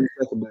other in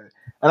secondary,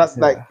 and that's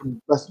Yeah.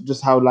 that's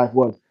just how life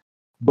was.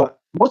 But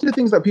most of the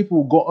things that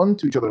people got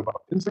onto each other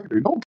about in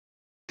secondary, no one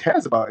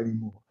cares about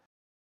anymore.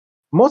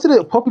 Most of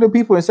the popular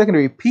people in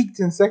secondary peaked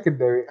in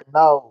secondary, and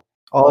now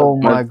Oh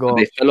Man, my god.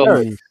 they fell off.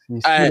 Jeez.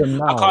 You see them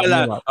now. I can't and you're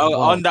lie. like, wow.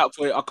 On that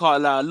point, I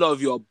can't lie. A lot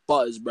of you are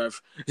butters,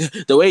 bruv.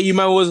 The way you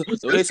man was,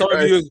 the way some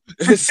of you.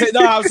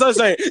 No, I'm so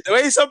sorry. The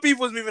way some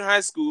people was moving high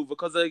school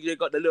because they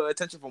got the little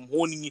attention from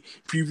horny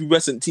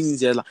prepubescent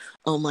teens. Yeah, like,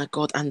 oh my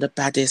god, I'm the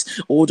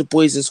baddest. All the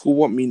boys in school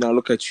want me now.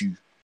 Look at you.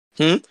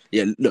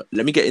 Yeah, look.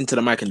 Let me get into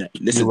the mic and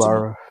listen You to me.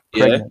 are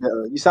Yeah,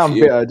 pregnant. you sound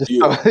Yeah, bitter.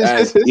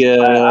 Just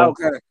Yeah.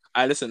 okay.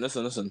 I listen.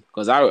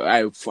 Because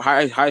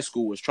high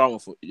school was trauma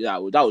for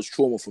that was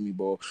trauma for me,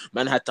 bro.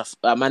 Man had to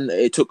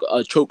it took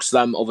a choke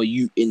slam of a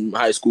youth in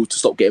high school to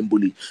stop getting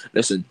bullied.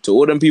 Listen, to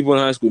all them people in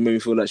high school made me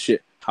feel like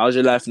shit. How's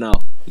your life now?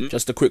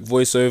 Just a quick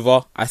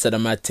voiceover. I said a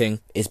mad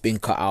thing. It's been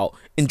cut out.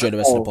 Enjoy the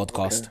rest of the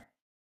podcast.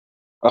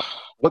 Okay.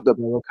 What the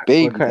We're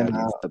baby cutting daddies,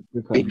 out. the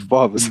We're big cutting.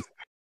 fathers.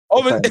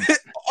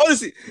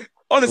 Honestly,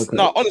 Okay.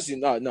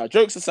 no.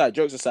 Jokes aside.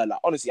 Like,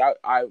 honestly,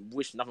 I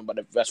wish nothing but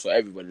the best for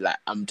everybody. Like,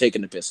 I'm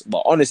taking the piss,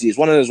 but honestly, it's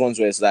one of those ones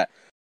where it's like,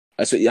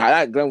 so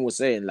like Glenn was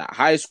saying, like,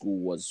 high school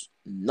was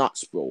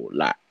nuts, bro.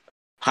 Like,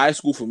 high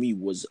school for me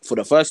was for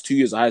the first 2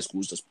 years of high school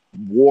was just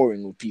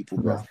warring with people,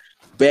 bro. Yeah.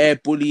 Bare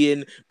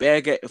bullying,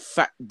 bare get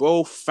fat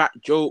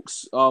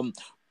jokes,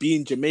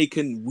 being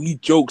Jamaican,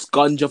 weed jokes,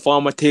 ganja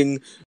farmer thing.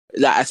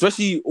 Like,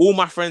 especially all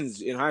my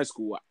friends in high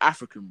school were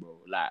African, bro.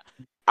 Like,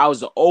 I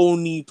was the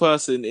only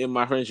person in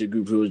my friendship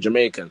group who was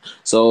Jamaican.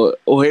 So,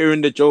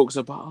 hearing the jokes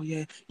about, oh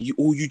yeah,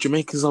 all you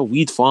Jamaicans are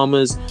weed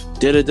farmers,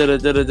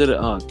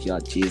 oh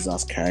god,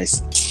 Jesus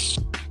Christ.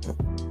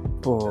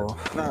 Oh.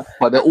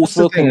 But they're all That's the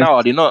smoking thing. now,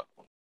 are they not?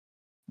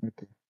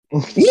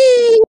 That's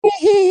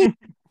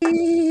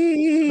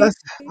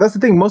the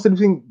thing. Most of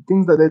the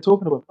things that they're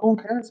talking about, no one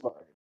cares about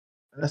it.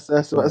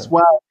 That's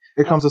why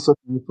it comes as such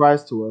a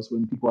surprise to us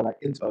when people are like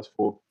into us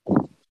for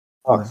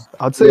us.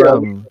 I'd say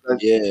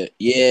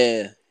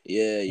Yeah,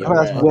 I you're think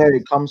that's right. where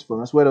it comes from.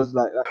 That's where those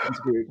like that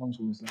insecurity comes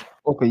from. It's like,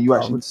 okay, you I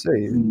actually would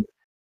say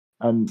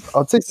and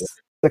I'd say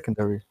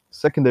secondary.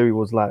 Secondary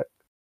was like,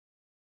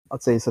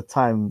 I'd say it's a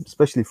time,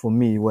 especially for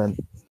me, when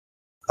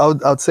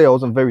I'd say I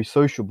wasn't very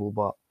sociable,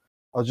 but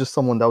I was just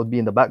someone that would be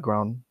in the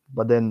background.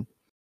 But then,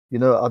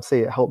 I'd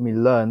say it helped me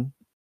learn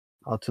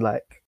how to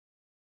like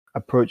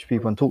approach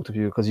people and talk to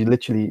people, because you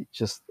literally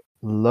just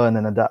learn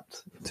and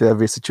adapt to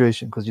every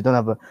situation because you don't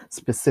have a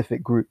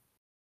specific group.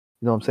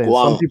 You know what I'm saying? Go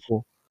on. Some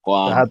people Go that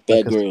on, had Bear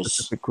like a Grylls.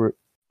 specific group.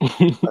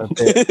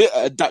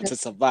 Adapt to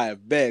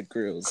survive, Bear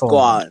Grylls. Come Go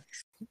on. on.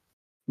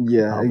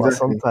 yeah, But exactly.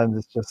 sometimes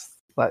it's just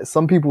like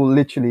some people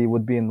literally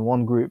would be in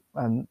one group,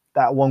 and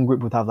that one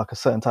group would have like a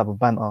certain type of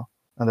banter,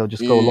 and they'll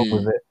just go along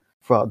with it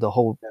throughout the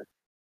whole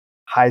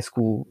high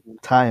school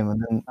time,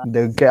 and then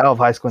they'll get out of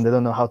high school and they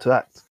don't know how to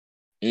act.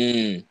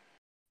 Yeah.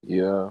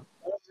 You know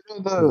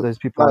If those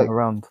people aren't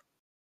around.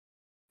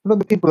 the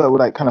people that were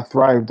like kind of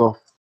thrived off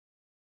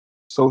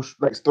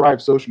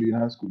thrive socially in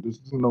high school,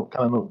 just didn't know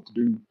what to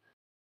do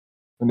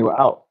when they were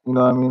out. You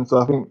know what I mean? So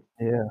I think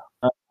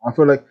I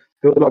feel like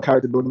there was a lot of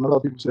character building. A lot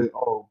of people say,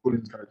 "Oh,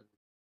 bullying is character."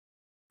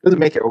 Doesn't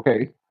make it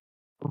okay,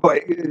 but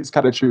it's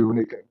kind of true when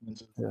it gets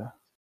mentioned. Yeah.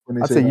 When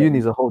they I'd say say that.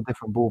 uni's a whole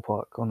different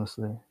ballpark,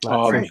 honestly. Like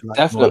socializing.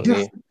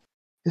 Definitely.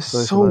 It's so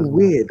Socializing.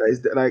 weird that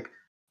it's like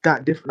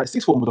that different. Like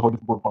sixth form was a whole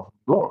different ballpark as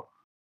well.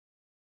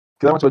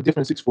 Because I went to a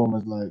different sixth form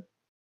than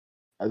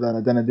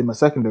I did my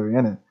secondary,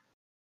 innit?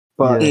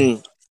 But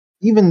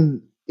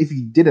even if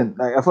you didn't,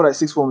 like, I feel like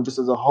sixth form just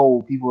as a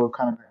whole, people have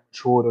kind of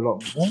matured a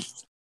lot more.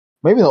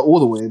 Maybe not all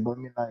the way, but I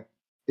mean, like,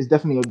 it's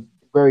definitely a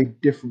very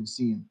different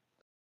scene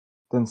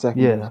than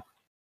secondary. Yeah.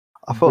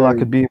 I felt like I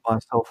could be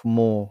myself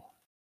more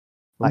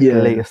like the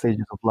later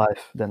stages of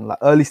life than like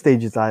early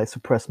stages. I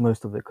suppressed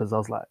most of it because I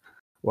was like,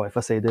 well, if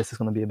I say this, it's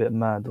going to be a bit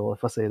mad, or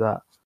if I say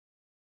that,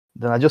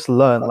 then I just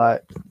learned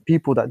like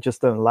people that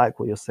just don't like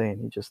what you're saying,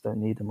 you just don't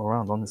need them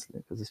around, honestly,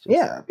 because it's just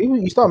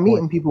you start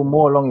meeting people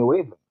more along your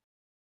wavelength.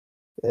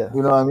 Yeah,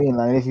 you know what I mean.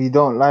 Like, if you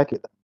don't like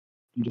it,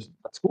 you just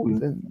that's cool.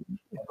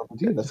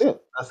 That's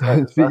it.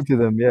 That's speak to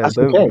them. Yeah, that's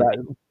don't.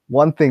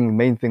 okay.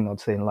 Main thing I'd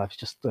say in life is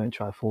just don't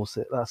try to force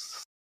it.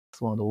 That's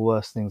one of the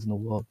worst things in the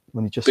world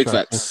when you just Big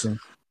try facts. to force things.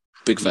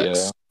 Big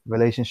facts.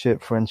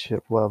 Relationship,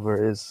 friendship,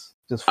 whatever it is,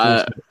 just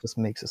forcing it just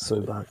makes it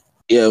so bad.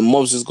 Yeah,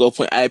 Mobs just got a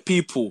point. Hey,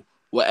 people,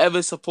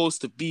 whatever's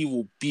supposed to be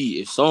will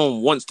be. If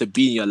someone wants to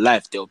be in your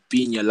life, they'll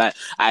be in your life.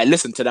 I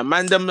listen to the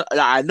man. Them,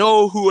 I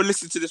know who are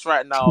listening to this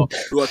right now.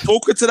 Who are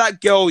talking to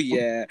that girl?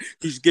 Yeah,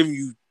 who's giving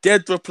you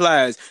dead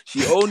replies.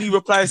 She only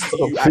replies to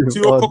you at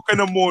 2 o'clock in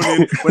the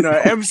morning when her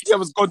MC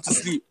has gone to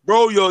sleep.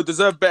 Bro, you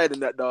deserve better than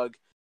that, dog.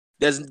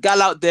 There's a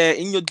gal out there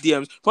in your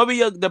DMs,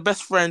 probably the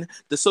best friend,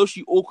 the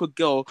socially awkward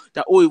girl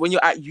that always, when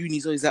you're at uni,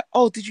 is always like,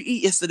 "Oh, did you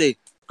eat yesterday?"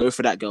 Go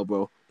for that girl,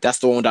 bro. That's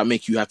the one that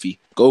make you happy.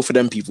 Go for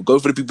them people. Go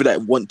for the people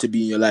that want to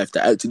be in your life,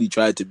 that actually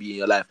try to be in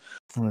your life.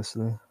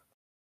 Honestly.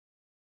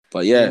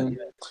 But yeah.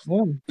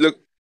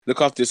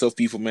 Look after yourself,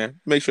 people, man.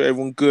 Make sure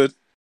everyone's good.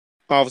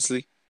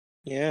 Obviously.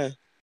 Yeah.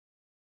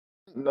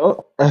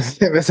 No, I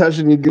think that's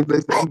actually a good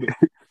place to end it.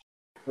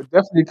 We're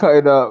definitely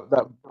cutting out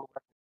that.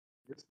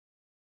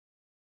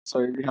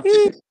 Sorry, we have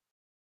to.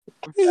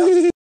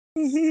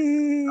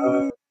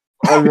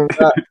 Other than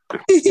that,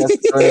 yes,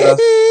 join us.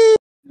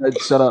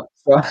 Shut up.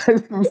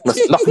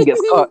 Nothing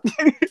gets cut.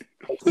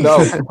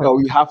 No,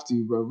 we have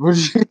to, bro.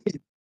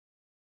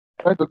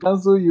 Trying to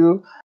cancel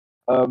you.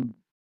 But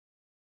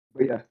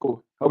yeah,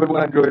 cool. Hope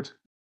everyone enjoyed.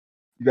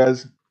 You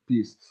guys,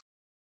 peace.